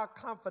express our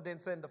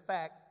confidence in the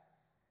fact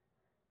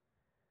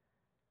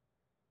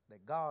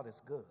that God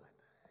is good.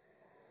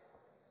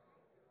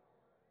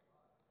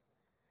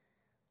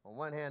 On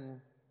one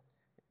hand,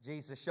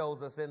 Jesus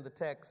shows us in the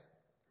text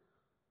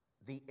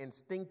the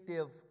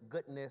instinctive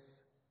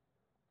goodness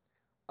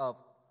of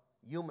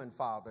human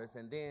fathers,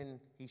 and then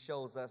he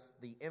shows us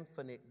the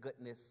infinite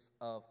goodness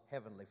of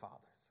heavenly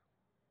fathers.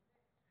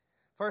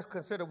 First,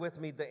 consider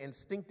with me the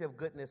instinctive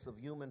goodness of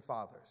human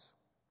fathers.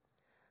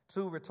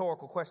 2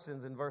 rhetorical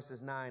questions in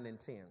verses 9 and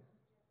 10.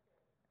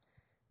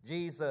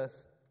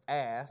 Jesus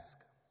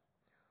asked,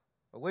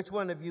 which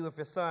one of you, if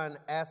his son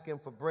asks him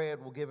for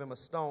bread, will give him a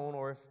stone,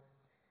 or if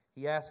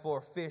he asks for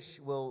a fish,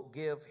 will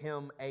give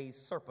him a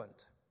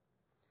serpent?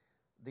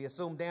 The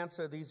assumed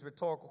answer to these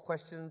rhetorical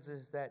questions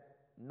is that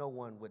no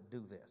one would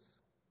do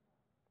this.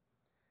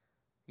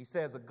 He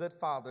says a good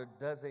father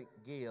doesn't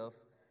give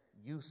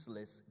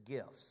useless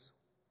gifts.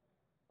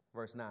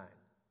 Verse 9.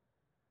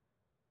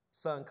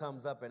 Son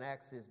comes up and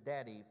asks his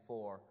daddy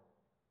for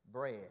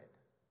bread.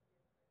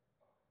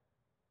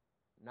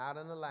 Not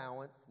an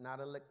allowance,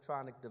 not an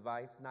electronic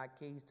device, not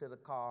keys to the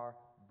car,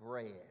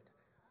 bread.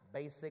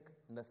 Basic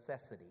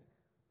necessity,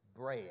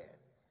 bread.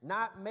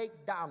 Not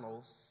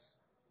McDonald's,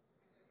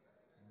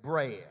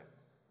 bread.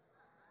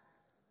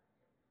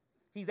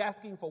 He's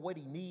asking for what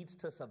he needs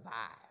to survive.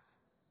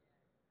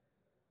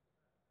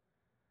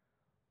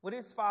 Would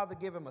his father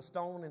give him a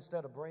stone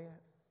instead of bread?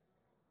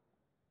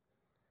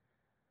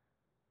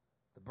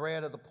 The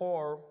bread of the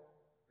poor,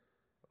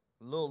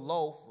 a little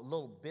loaf, a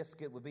little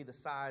biscuit would be the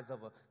size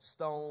of a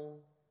stone.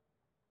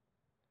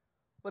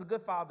 But a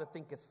good father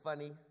think it's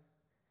funny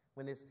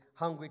when this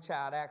hungry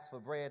child asks for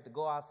bread, to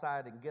go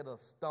outside and get a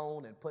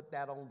stone and put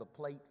that on the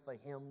plate for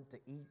him to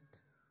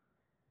eat?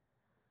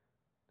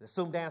 The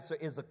assumed answer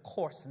is, of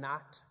course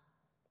not.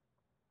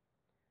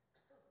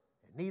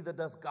 And neither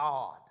does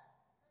God.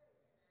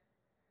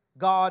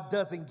 God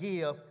doesn't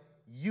give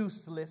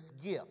useless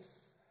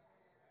gifts.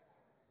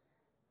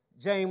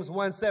 James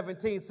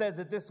 1:17 says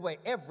it this way: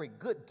 every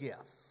good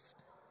gift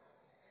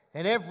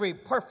and every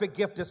perfect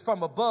gift is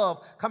from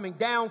above, coming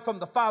down from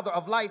the Father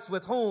of lights,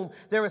 with whom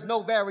there is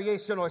no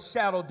variation or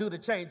shadow due to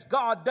change.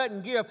 God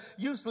doesn't give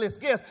useless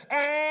gifts.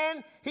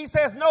 And he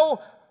says no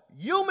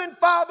human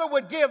father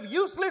would give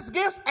useless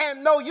gifts,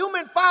 and no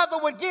human father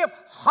would give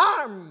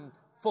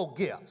harmful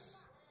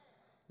gifts.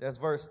 That's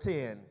verse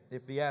 10.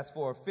 If he asks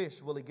for a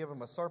fish, will he give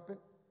him a serpent?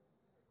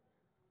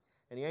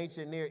 In the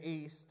ancient Near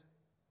East,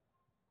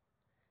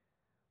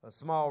 a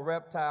small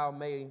reptile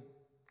may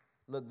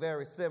look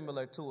very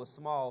similar to a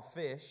small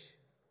fish.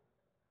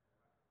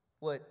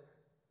 Would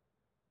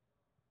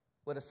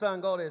a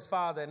son go to his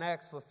father and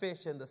ask for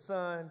fish, and the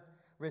son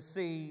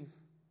receive,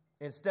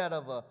 instead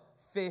of a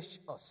fish,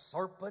 a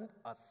serpent,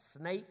 a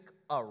snake,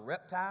 a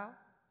reptile?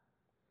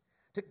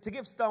 To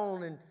give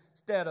stone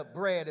instead of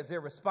bread is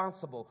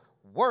irresponsible.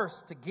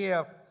 Worse, to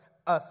give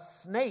a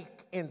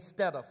snake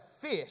instead of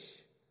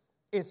fish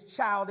is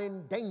child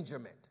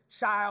endangerment,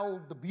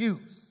 child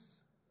abuse.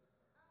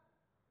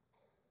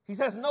 He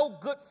says no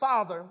good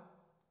father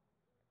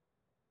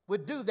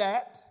would do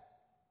that.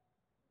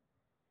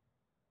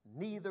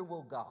 Neither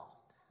will God.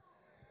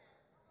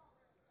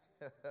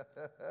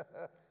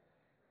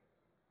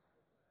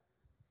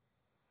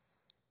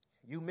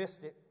 You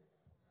missed it.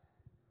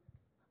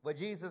 What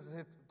Jesus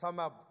is talking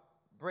about,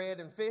 bread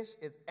and fish,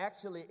 is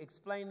actually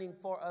explaining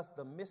for us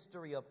the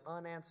mystery of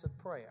unanswered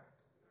prayer.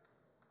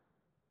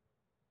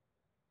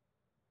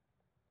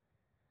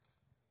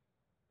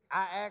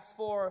 I asked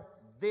for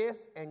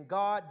this and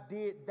God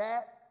did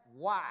that.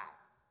 Why?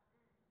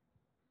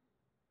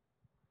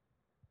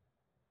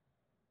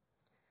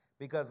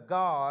 Because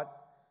God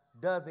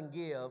doesn't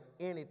give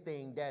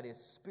anything that is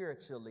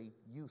spiritually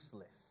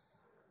useless.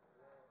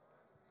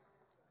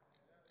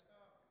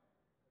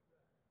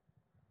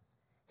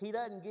 He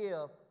doesn't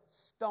give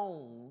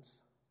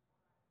stones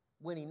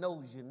when he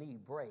knows you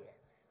need bread.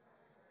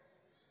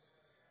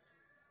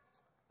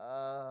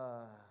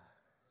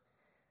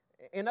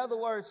 In other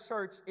words,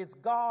 church, it's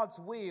God's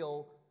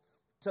will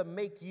to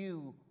make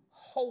you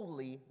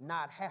holy,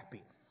 not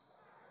happy.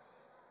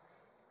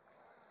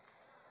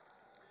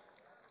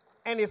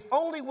 And it's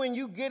only when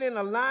you get in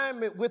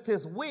alignment with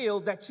his will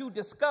that you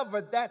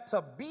discover that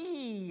to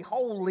be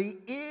holy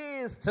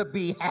is to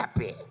be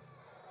happy.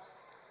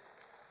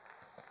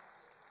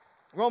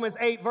 Romans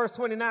 8 verse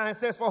 29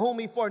 says, for whom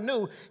he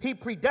foreknew, he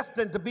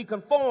predestined to be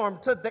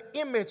conformed to the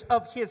image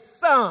of his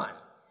son.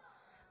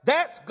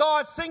 That's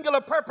God's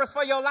singular purpose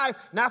for your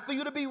life. Not for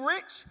you to be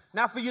rich,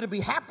 not for you to be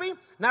happy,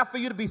 not for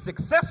you to be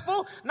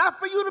successful, not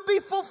for you to be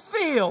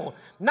fulfilled,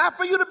 not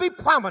for you to be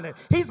prominent.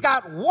 He's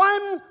got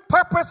one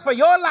purpose for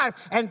your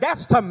life, and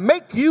that's to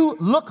make you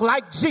look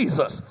like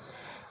Jesus.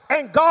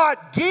 And God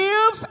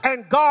gives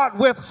and God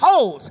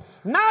withholds,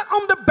 not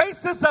on the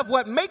basis of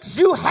what makes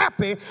you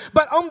happy,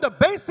 but on the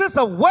basis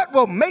of what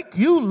will make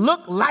you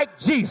look like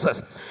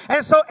Jesus.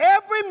 And so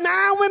every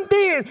now and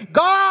then,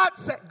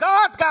 God's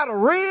got a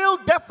real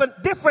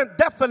different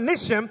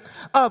definition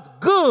of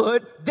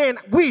good than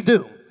we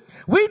do.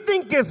 We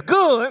think it's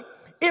good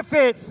if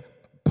it's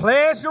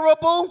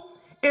pleasurable,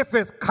 if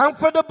it's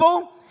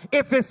comfortable,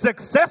 if it's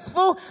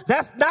successful.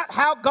 That's not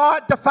how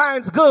God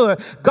defines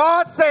good.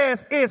 God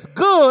says it's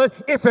good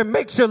if it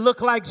makes you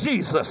look like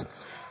Jesus.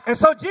 And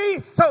so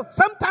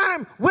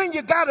sometimes when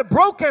you got a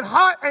broken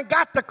heart and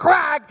got to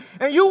cry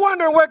and you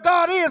wondering where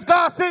God is,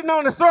 God's sitting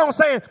on his throne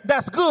saying,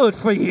 that's good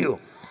for you.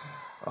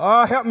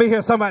 Oh, help me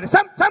here, somebody.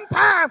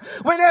 Sometimes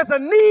when there's a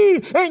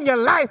need in your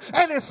life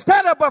and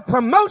instead of a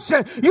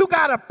promotion, you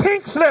got a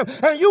pink slip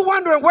and you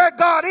wondering where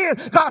God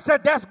is, God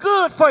said, that's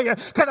good for you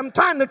because I'm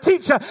trying to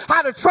teach you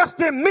how to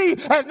trust in me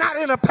and not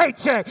in a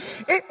paycheck.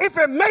 If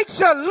it makes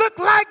you look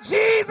like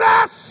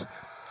Jesus,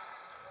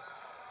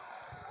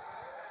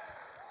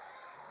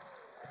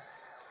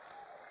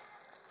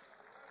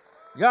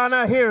 y'all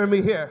not hearing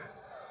me here.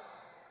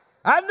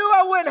 I knew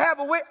I wouldn't have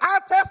a witness. I'll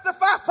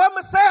testify for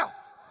myself.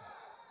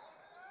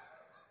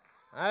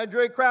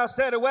 Andre Crouch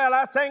said it well.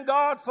 I thank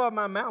God for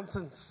my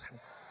mountains.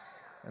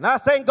 And I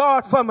thank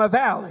God for my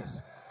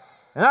valleys.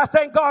 And I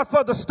thank God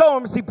for the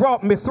storms he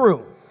brought me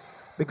through.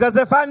 Because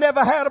if I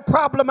never had a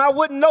problem, I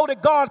wouldn't know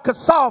that God could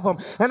solve them.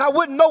 And I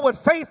wouldn't know what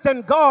faith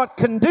in God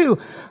can do.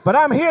 But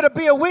I'm here to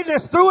be a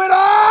witness through it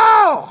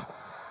all.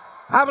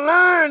 I've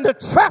learned to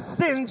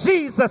trust in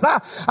Jesus.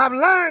 I've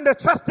learned to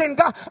trust in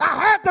God. I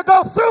had to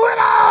go through it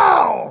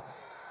all.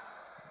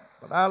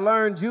 But I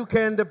learned you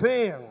can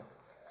depend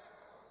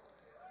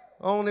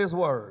on his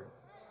word.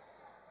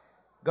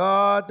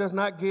 God does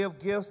not give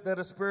gifts that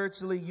are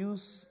spiritually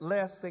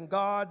useless, and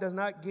God does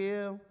not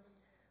give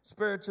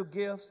spiritual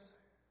gifts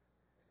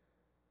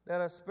that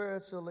are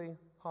spiritually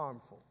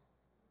harmful.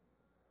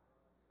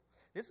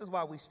 This is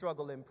why we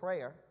struggle in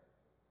prayer.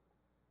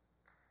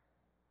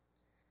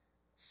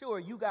 Sure,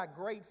 you got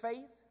great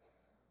faith,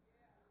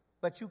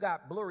 but you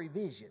got blurry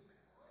vision.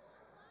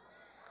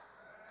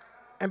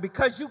 And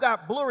because you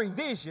got blurry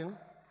vision,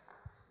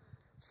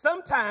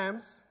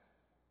 sometimes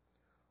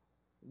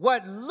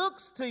what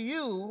looks to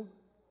you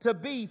to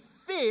be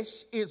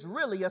fish is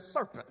really a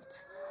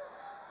serpent.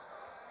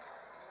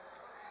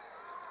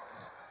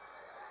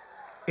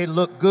 It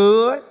looked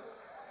good.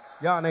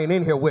 Y'all ain't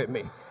in here with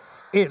me.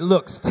 It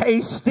looks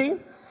tasty.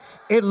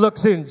 It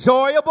looks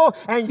enjoyable,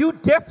 and you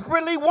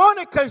desperately want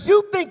it because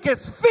you think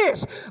it's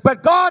fish.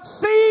 But God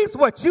sees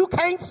what you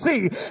can't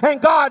see, and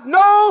God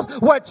knows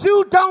what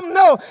you don't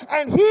know.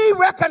 And he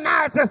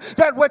recognizes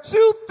that what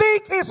you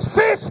think is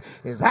fish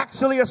is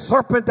actually a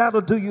serpent that'll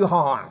do you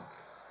harm.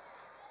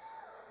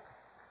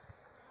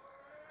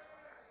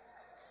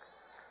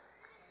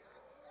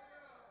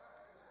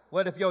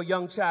 What if your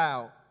young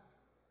child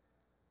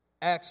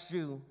asked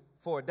you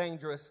for a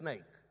dangerous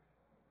snake?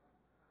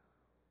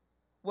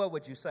 What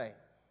would you say?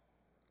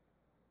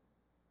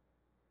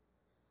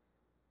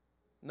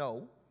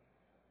 No.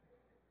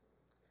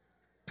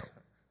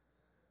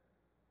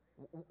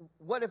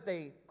 What if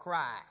they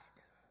cried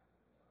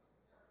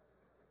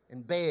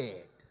and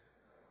begged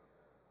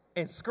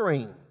and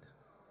screamed?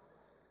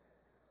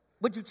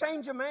 Would you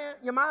change your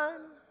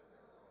mind?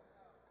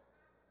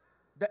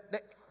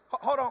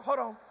 Hold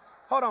on.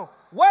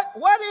 What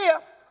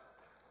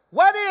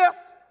if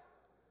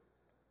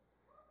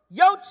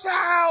your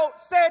child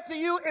said to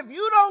you, if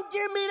you don't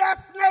give me that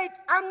snake,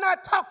 I'm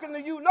not talking to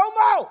you no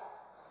more?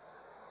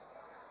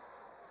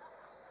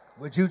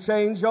 Would you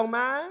change your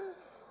mind?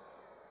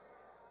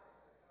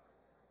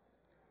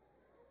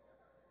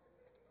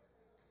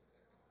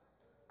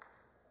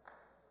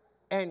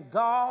 And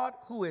God,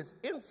 who is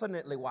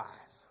infinitely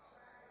wise,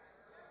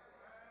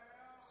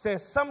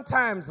 says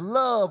sometimes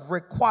love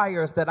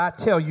requires that I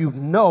tell you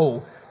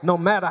no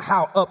matter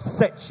how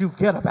upset you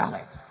get about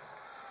it.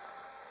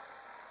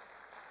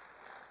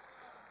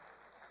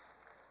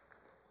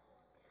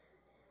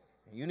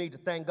 You need to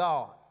thank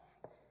God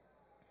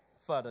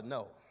for the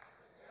no.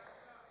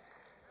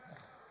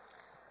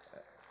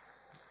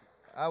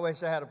 I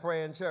wish I had a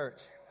praying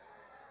church.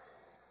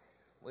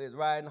 We was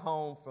riding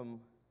home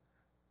from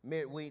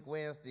midweek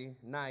Wednesday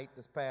night,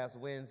 this past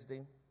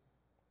Wednesday.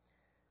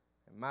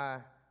 And my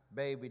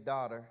baby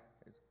daughter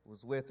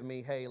was with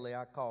me, Haley.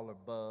 I call her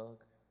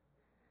Bug.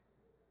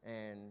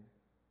 And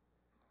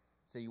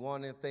so, you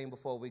want anything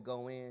before we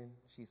go in?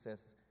 She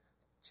says,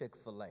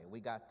 Chick-fil-A. We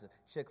got to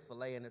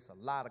Chick-fil-A, and it's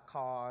a lot of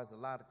cars, a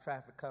lot of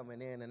traffic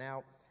coming in and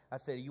out. I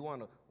said, you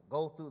want to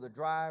go through the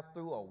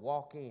drive-through or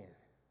walk in?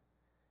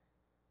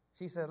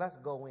 She said, let's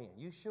go in.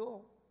 You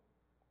sure?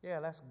 Yeah,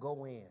 let's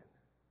go in.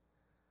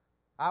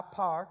 I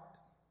parked,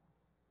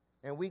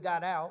 and we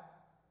got out.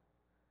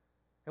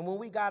 And when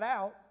we got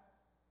out,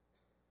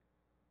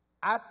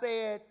 I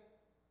said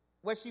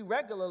what she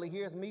regularly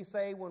hears me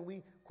say when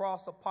we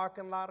cross a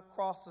parking lot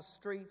across the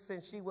street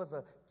since she was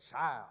a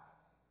child,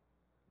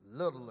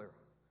 littler.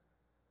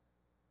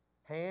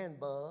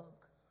 Handbug.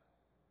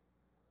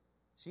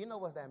 She know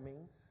what that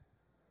means.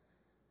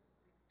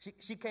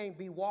 She can't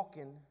be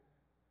walking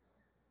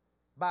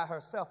by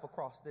herself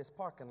across this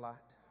parking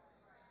lot.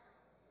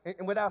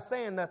 And without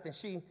saying nothing,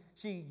 she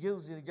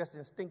usually just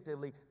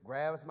instinctively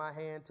grabs my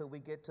hand till we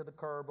get to the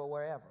curb or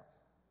wherever.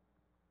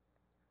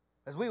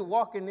 As we were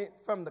walking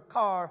from the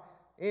car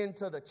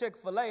into the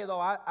Chick-fil-A, though,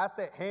 I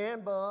said,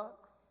 handbug.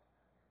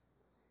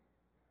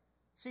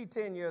 She's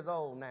 10 years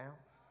old now.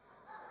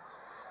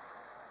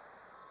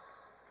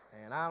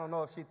 And I don't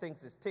know if she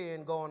thinks it's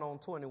 10 going on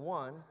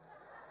 21,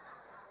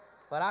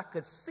 but I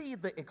could see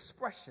the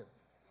expression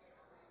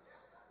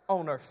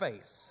on her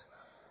face.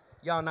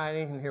 Y'all not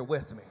in here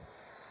with me.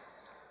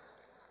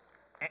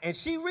 And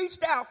she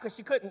reached out because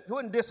she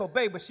wouldn't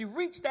disobey, but she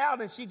reached out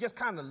and she just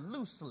kind of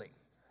loosely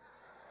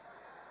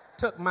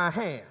took my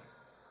hand.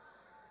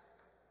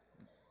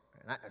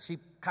 And she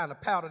kind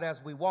of pouted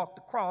as we walked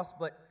across,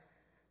 but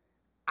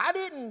I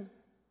didn't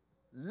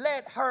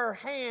let her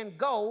hand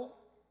go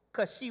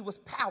because she was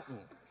pouting.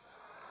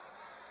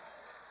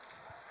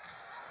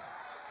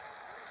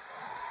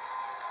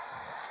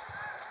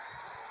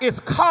 It's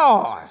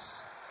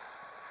cars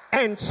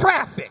and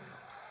traffic.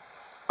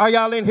 Are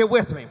y'all in here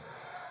with me?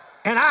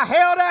 And I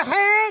held her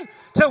hand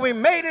till we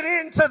made it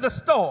into the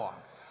store.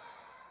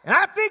 And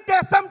I think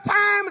that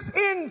sometimes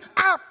in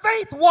our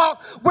faith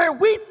walk where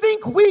we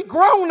think we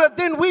growner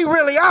than we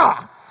really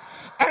are.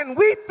 And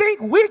we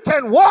think we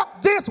can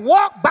walk this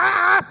walk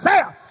by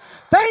ourselves.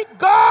 Thank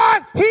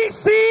God he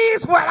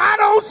sees what I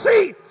don't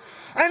see.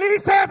 And he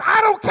says,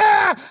 I don't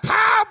care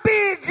how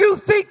big you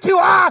think you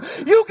are.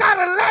 You got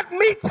to let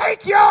me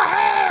take your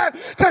hand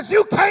because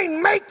you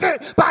can't make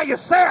it by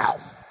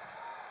yourself.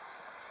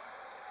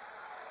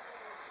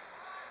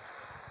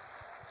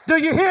 Do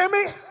you hear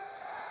me?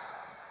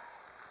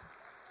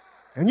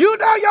 And you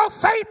know your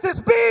faith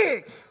is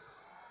big.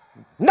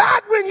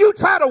 Not when you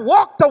try to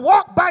walk the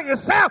walk by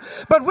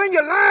yourself, but when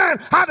you learn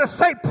how to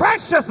say,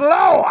 precious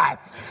Lord,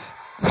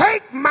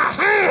 take my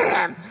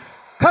hand.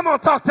 Come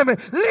on, talk to me.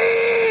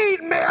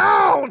 Lead me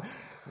on.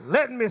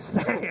 Let me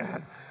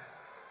stand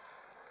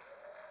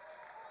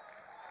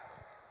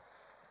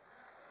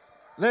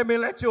Let me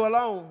let you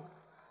alone.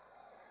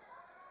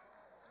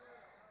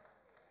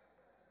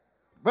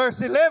 Verse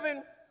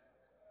 11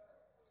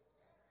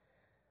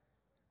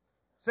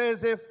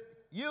 says, if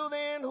you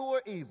then who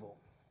are evil,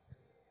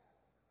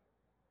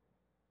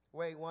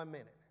 wait 1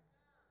 minute.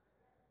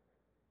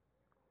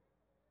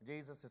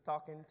 Jesus is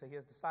talking to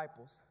his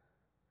disciples.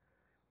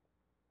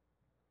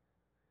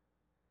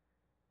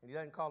 And he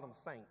doesn't call them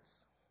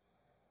saints.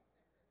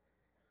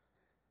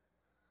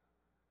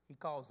 He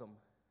calls them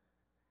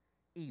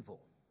evil.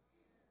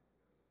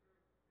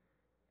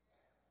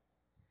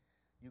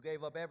 You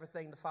gave up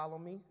everything to follow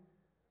me.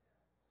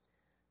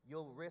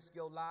 You'll risk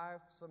your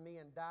lives for me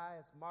and die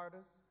as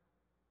martyrs.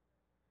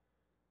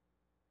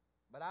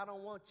 But I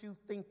don't want you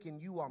thinking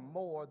you are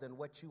more than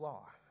what you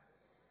are.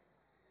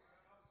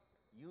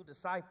 You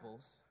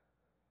disciples,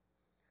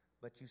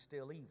 but you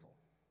still evil.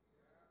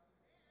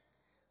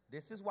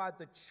 This is why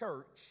the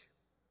church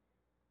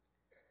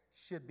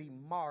should be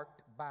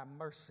marked by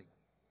mercy.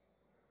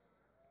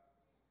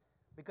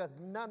 Because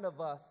none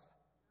of us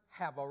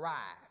have arrived.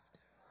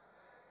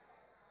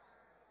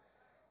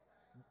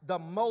 The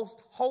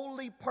most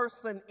holy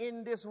person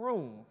in this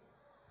room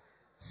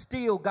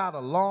still got a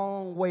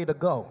long way to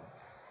go.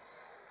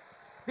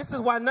 This is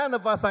why none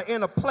of us are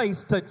in a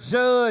place to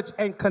judge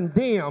and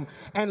condemn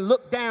and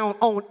look down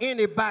on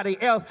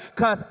anybody else,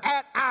 because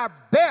at our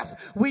best,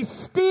 we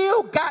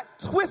still got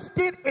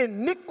twisted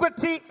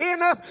iniquity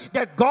in us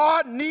that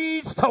God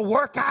needs to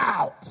work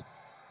out.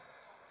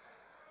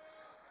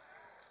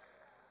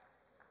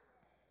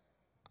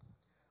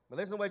 But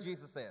listen to what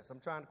Jesus says. I'm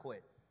trying to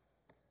quit.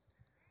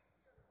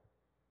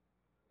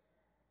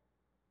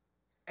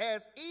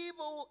 As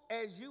evil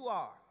as you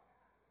are,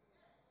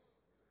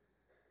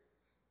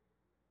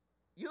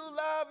 you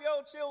love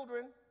your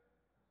children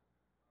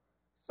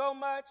so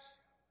much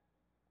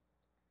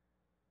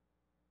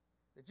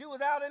that you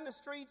was out in the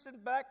streets on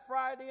Black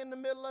Friday in the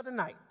middle of the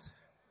night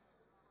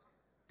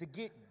to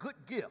get good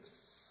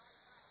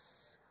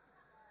gifts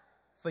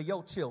for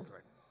your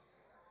children.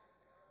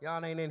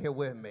 Y'all ain't in here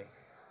with me.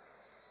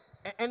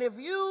 And if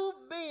you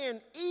being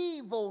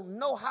evil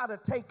know how to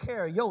take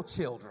care of your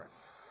children,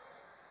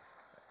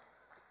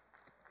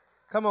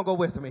 come on, go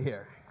with me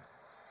here.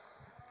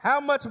 How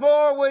much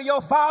more will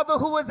your Father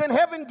who is in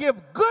heaven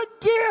give good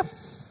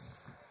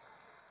gifts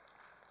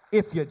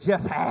if you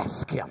just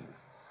ask him?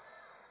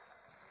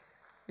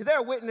 Is there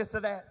a witness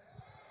to that?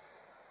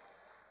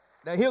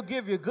 That he'll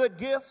give you good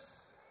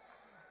gifts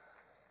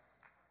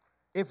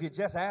if you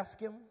just ask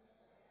him?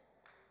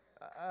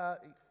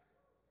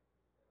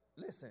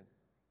 Listen,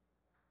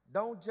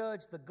 don't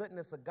judge the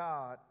goodness of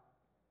God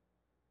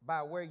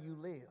by where you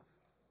live,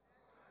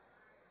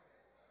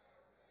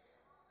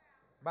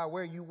 by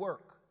where you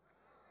work,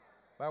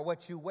 by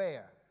what you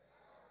wear,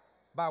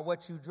 by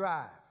what you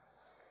drive,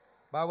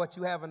 by what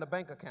you have in the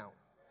bank account.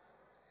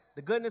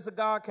 The goodness of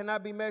God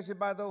cannot be measured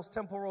by those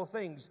temporal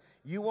things.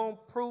 You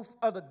want proof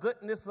of the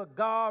goodness of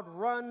God?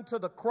 Run to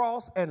the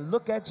cross and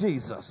look at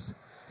Jesus.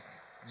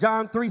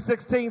 John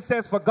 3:16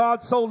 says, for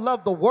God so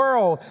loved the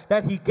world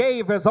that he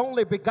gave his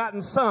only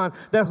begotten son,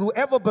 that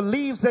whoever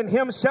believes in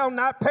him shall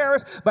not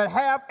perish but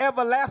have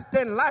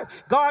everlasting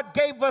life. God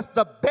gave us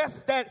the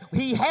best that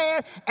he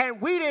had,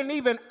 and we didn't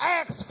even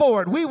ask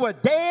for it. We were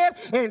dead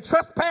in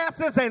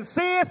trespasses and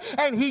sins,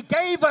 and he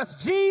gave us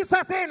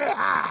Jesus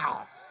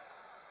anyhow.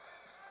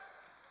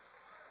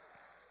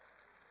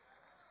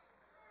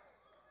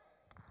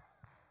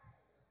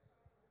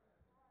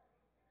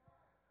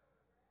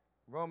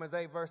 Romans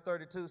 8 verse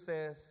 32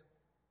 says,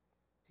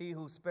 he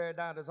who spared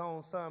not his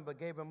own son but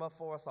gave him up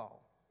for us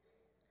all,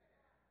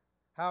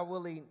 how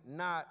will he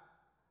not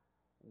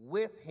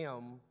with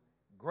him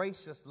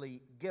graciously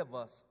give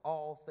us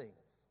all things?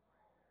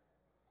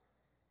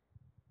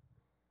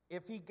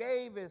 If he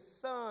gave his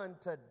son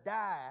to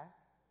die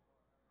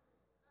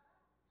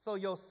so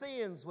your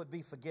sins would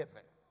be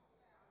forgiven,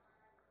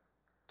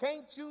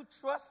 can't you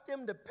trust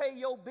him to pay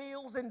your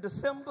bills in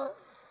December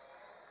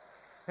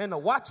and to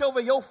watch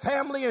over your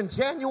family in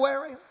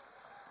January?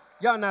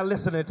 Y'all not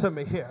listening to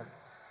me here.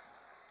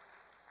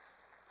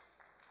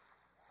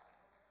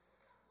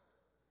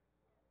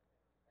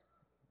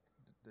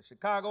 The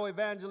Chicago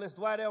evangelist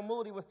Dwight L.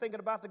 Moody was thinking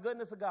about the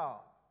goodness of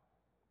God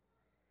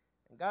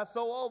and got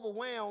so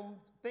overwhelmed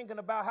thinking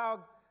about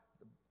how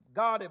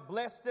God had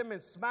blessed him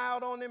and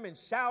smiled on him and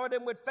showered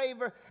him with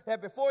favor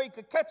that before he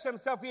could catch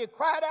himself, he had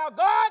cried out,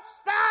 God,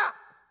 stop!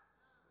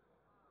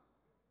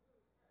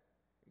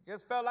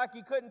 Just felt like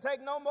he couldn't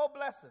take no more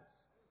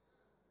blessings.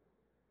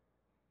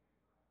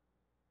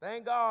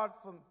 Thank God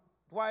for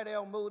Dwight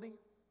L. Moody.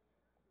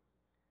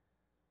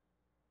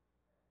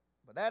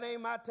 But that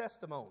ain't my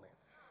testimony.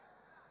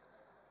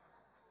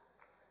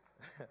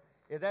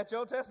 Is that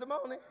your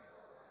testimony?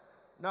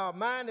 No,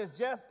 mine is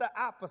just the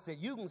opposite.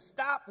 You can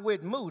stop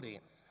with Moody,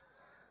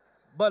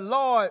 but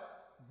Lord,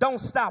 don't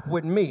stop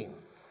with me.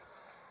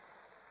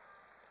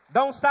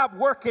 Don't stop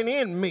working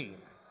in me.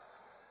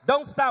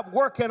 Don't stop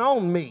working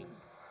on me.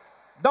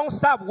 Don't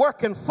stop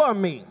working for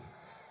me.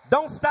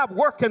 Don't stop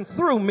working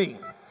through me.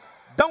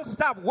 Don't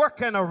stop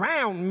working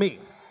around me.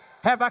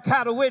 Have I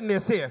got a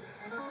witness here?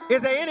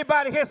 Is there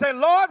anybody here saying,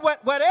 Lord,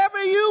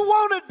 whatever you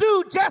want to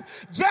do,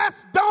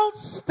 just don't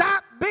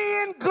stop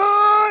being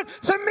good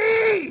to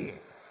me?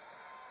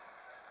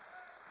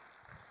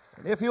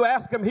 And if you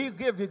ask him, he'll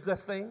give you good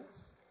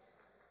things.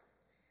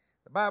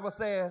 The Bible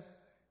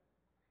says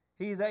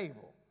he's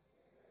able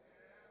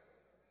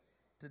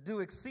to do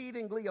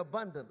exceedingly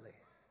abundantly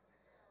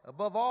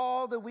above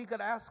all that we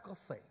could ask or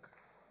think,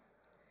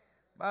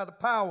 by the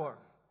power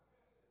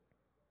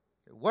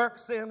that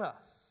works in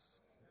us.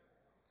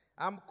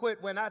 I'm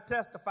quit when I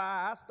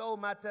testify. I stole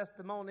my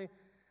testimony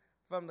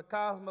from the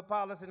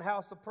Cosmopolitan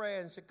House of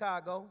Prayer in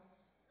Chicago.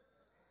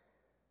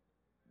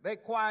 Their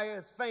choir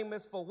is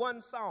famous for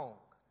one song.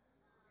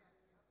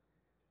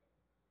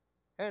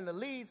 And the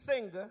lead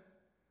singer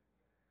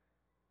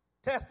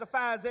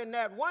testifies in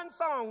that one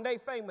song they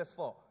famous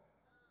for.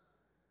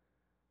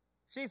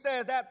 She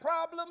says, that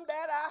problem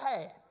that I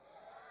had,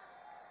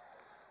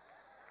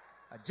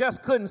 I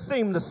just couldn't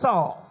seem to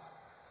solve.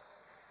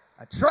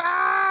 I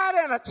tried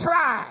and I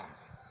tried,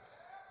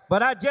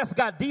 but I just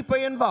got deeper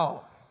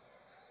involved.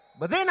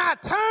 But then I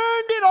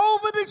turned it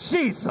over to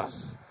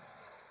Jesus,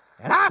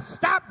 and I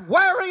stopped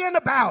worrying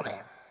about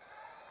it.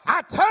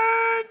 I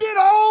turned it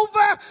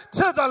over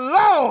to the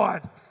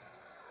Lord,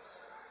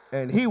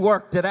 and he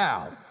worked it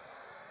out.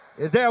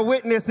 Is there a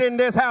witness in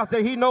this house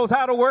that he knows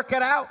how to work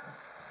it out?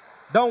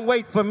 Don't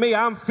wait for me.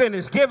 I'm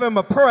finished. Give him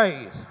a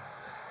praise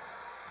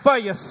for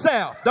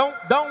yourself.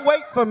 Don't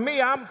wait for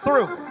me. I'm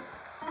through.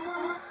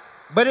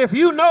 But if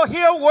you know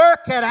he'll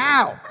work it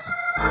out,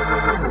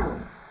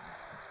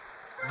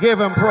 give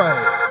him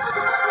praise.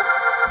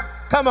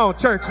 Come on,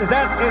 church. Is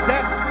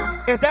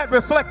that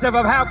reflective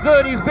of how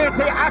good he's been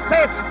to you? I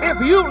said,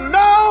 if you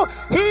know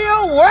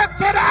he'll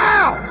work it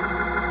out,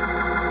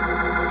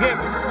 give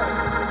him praise.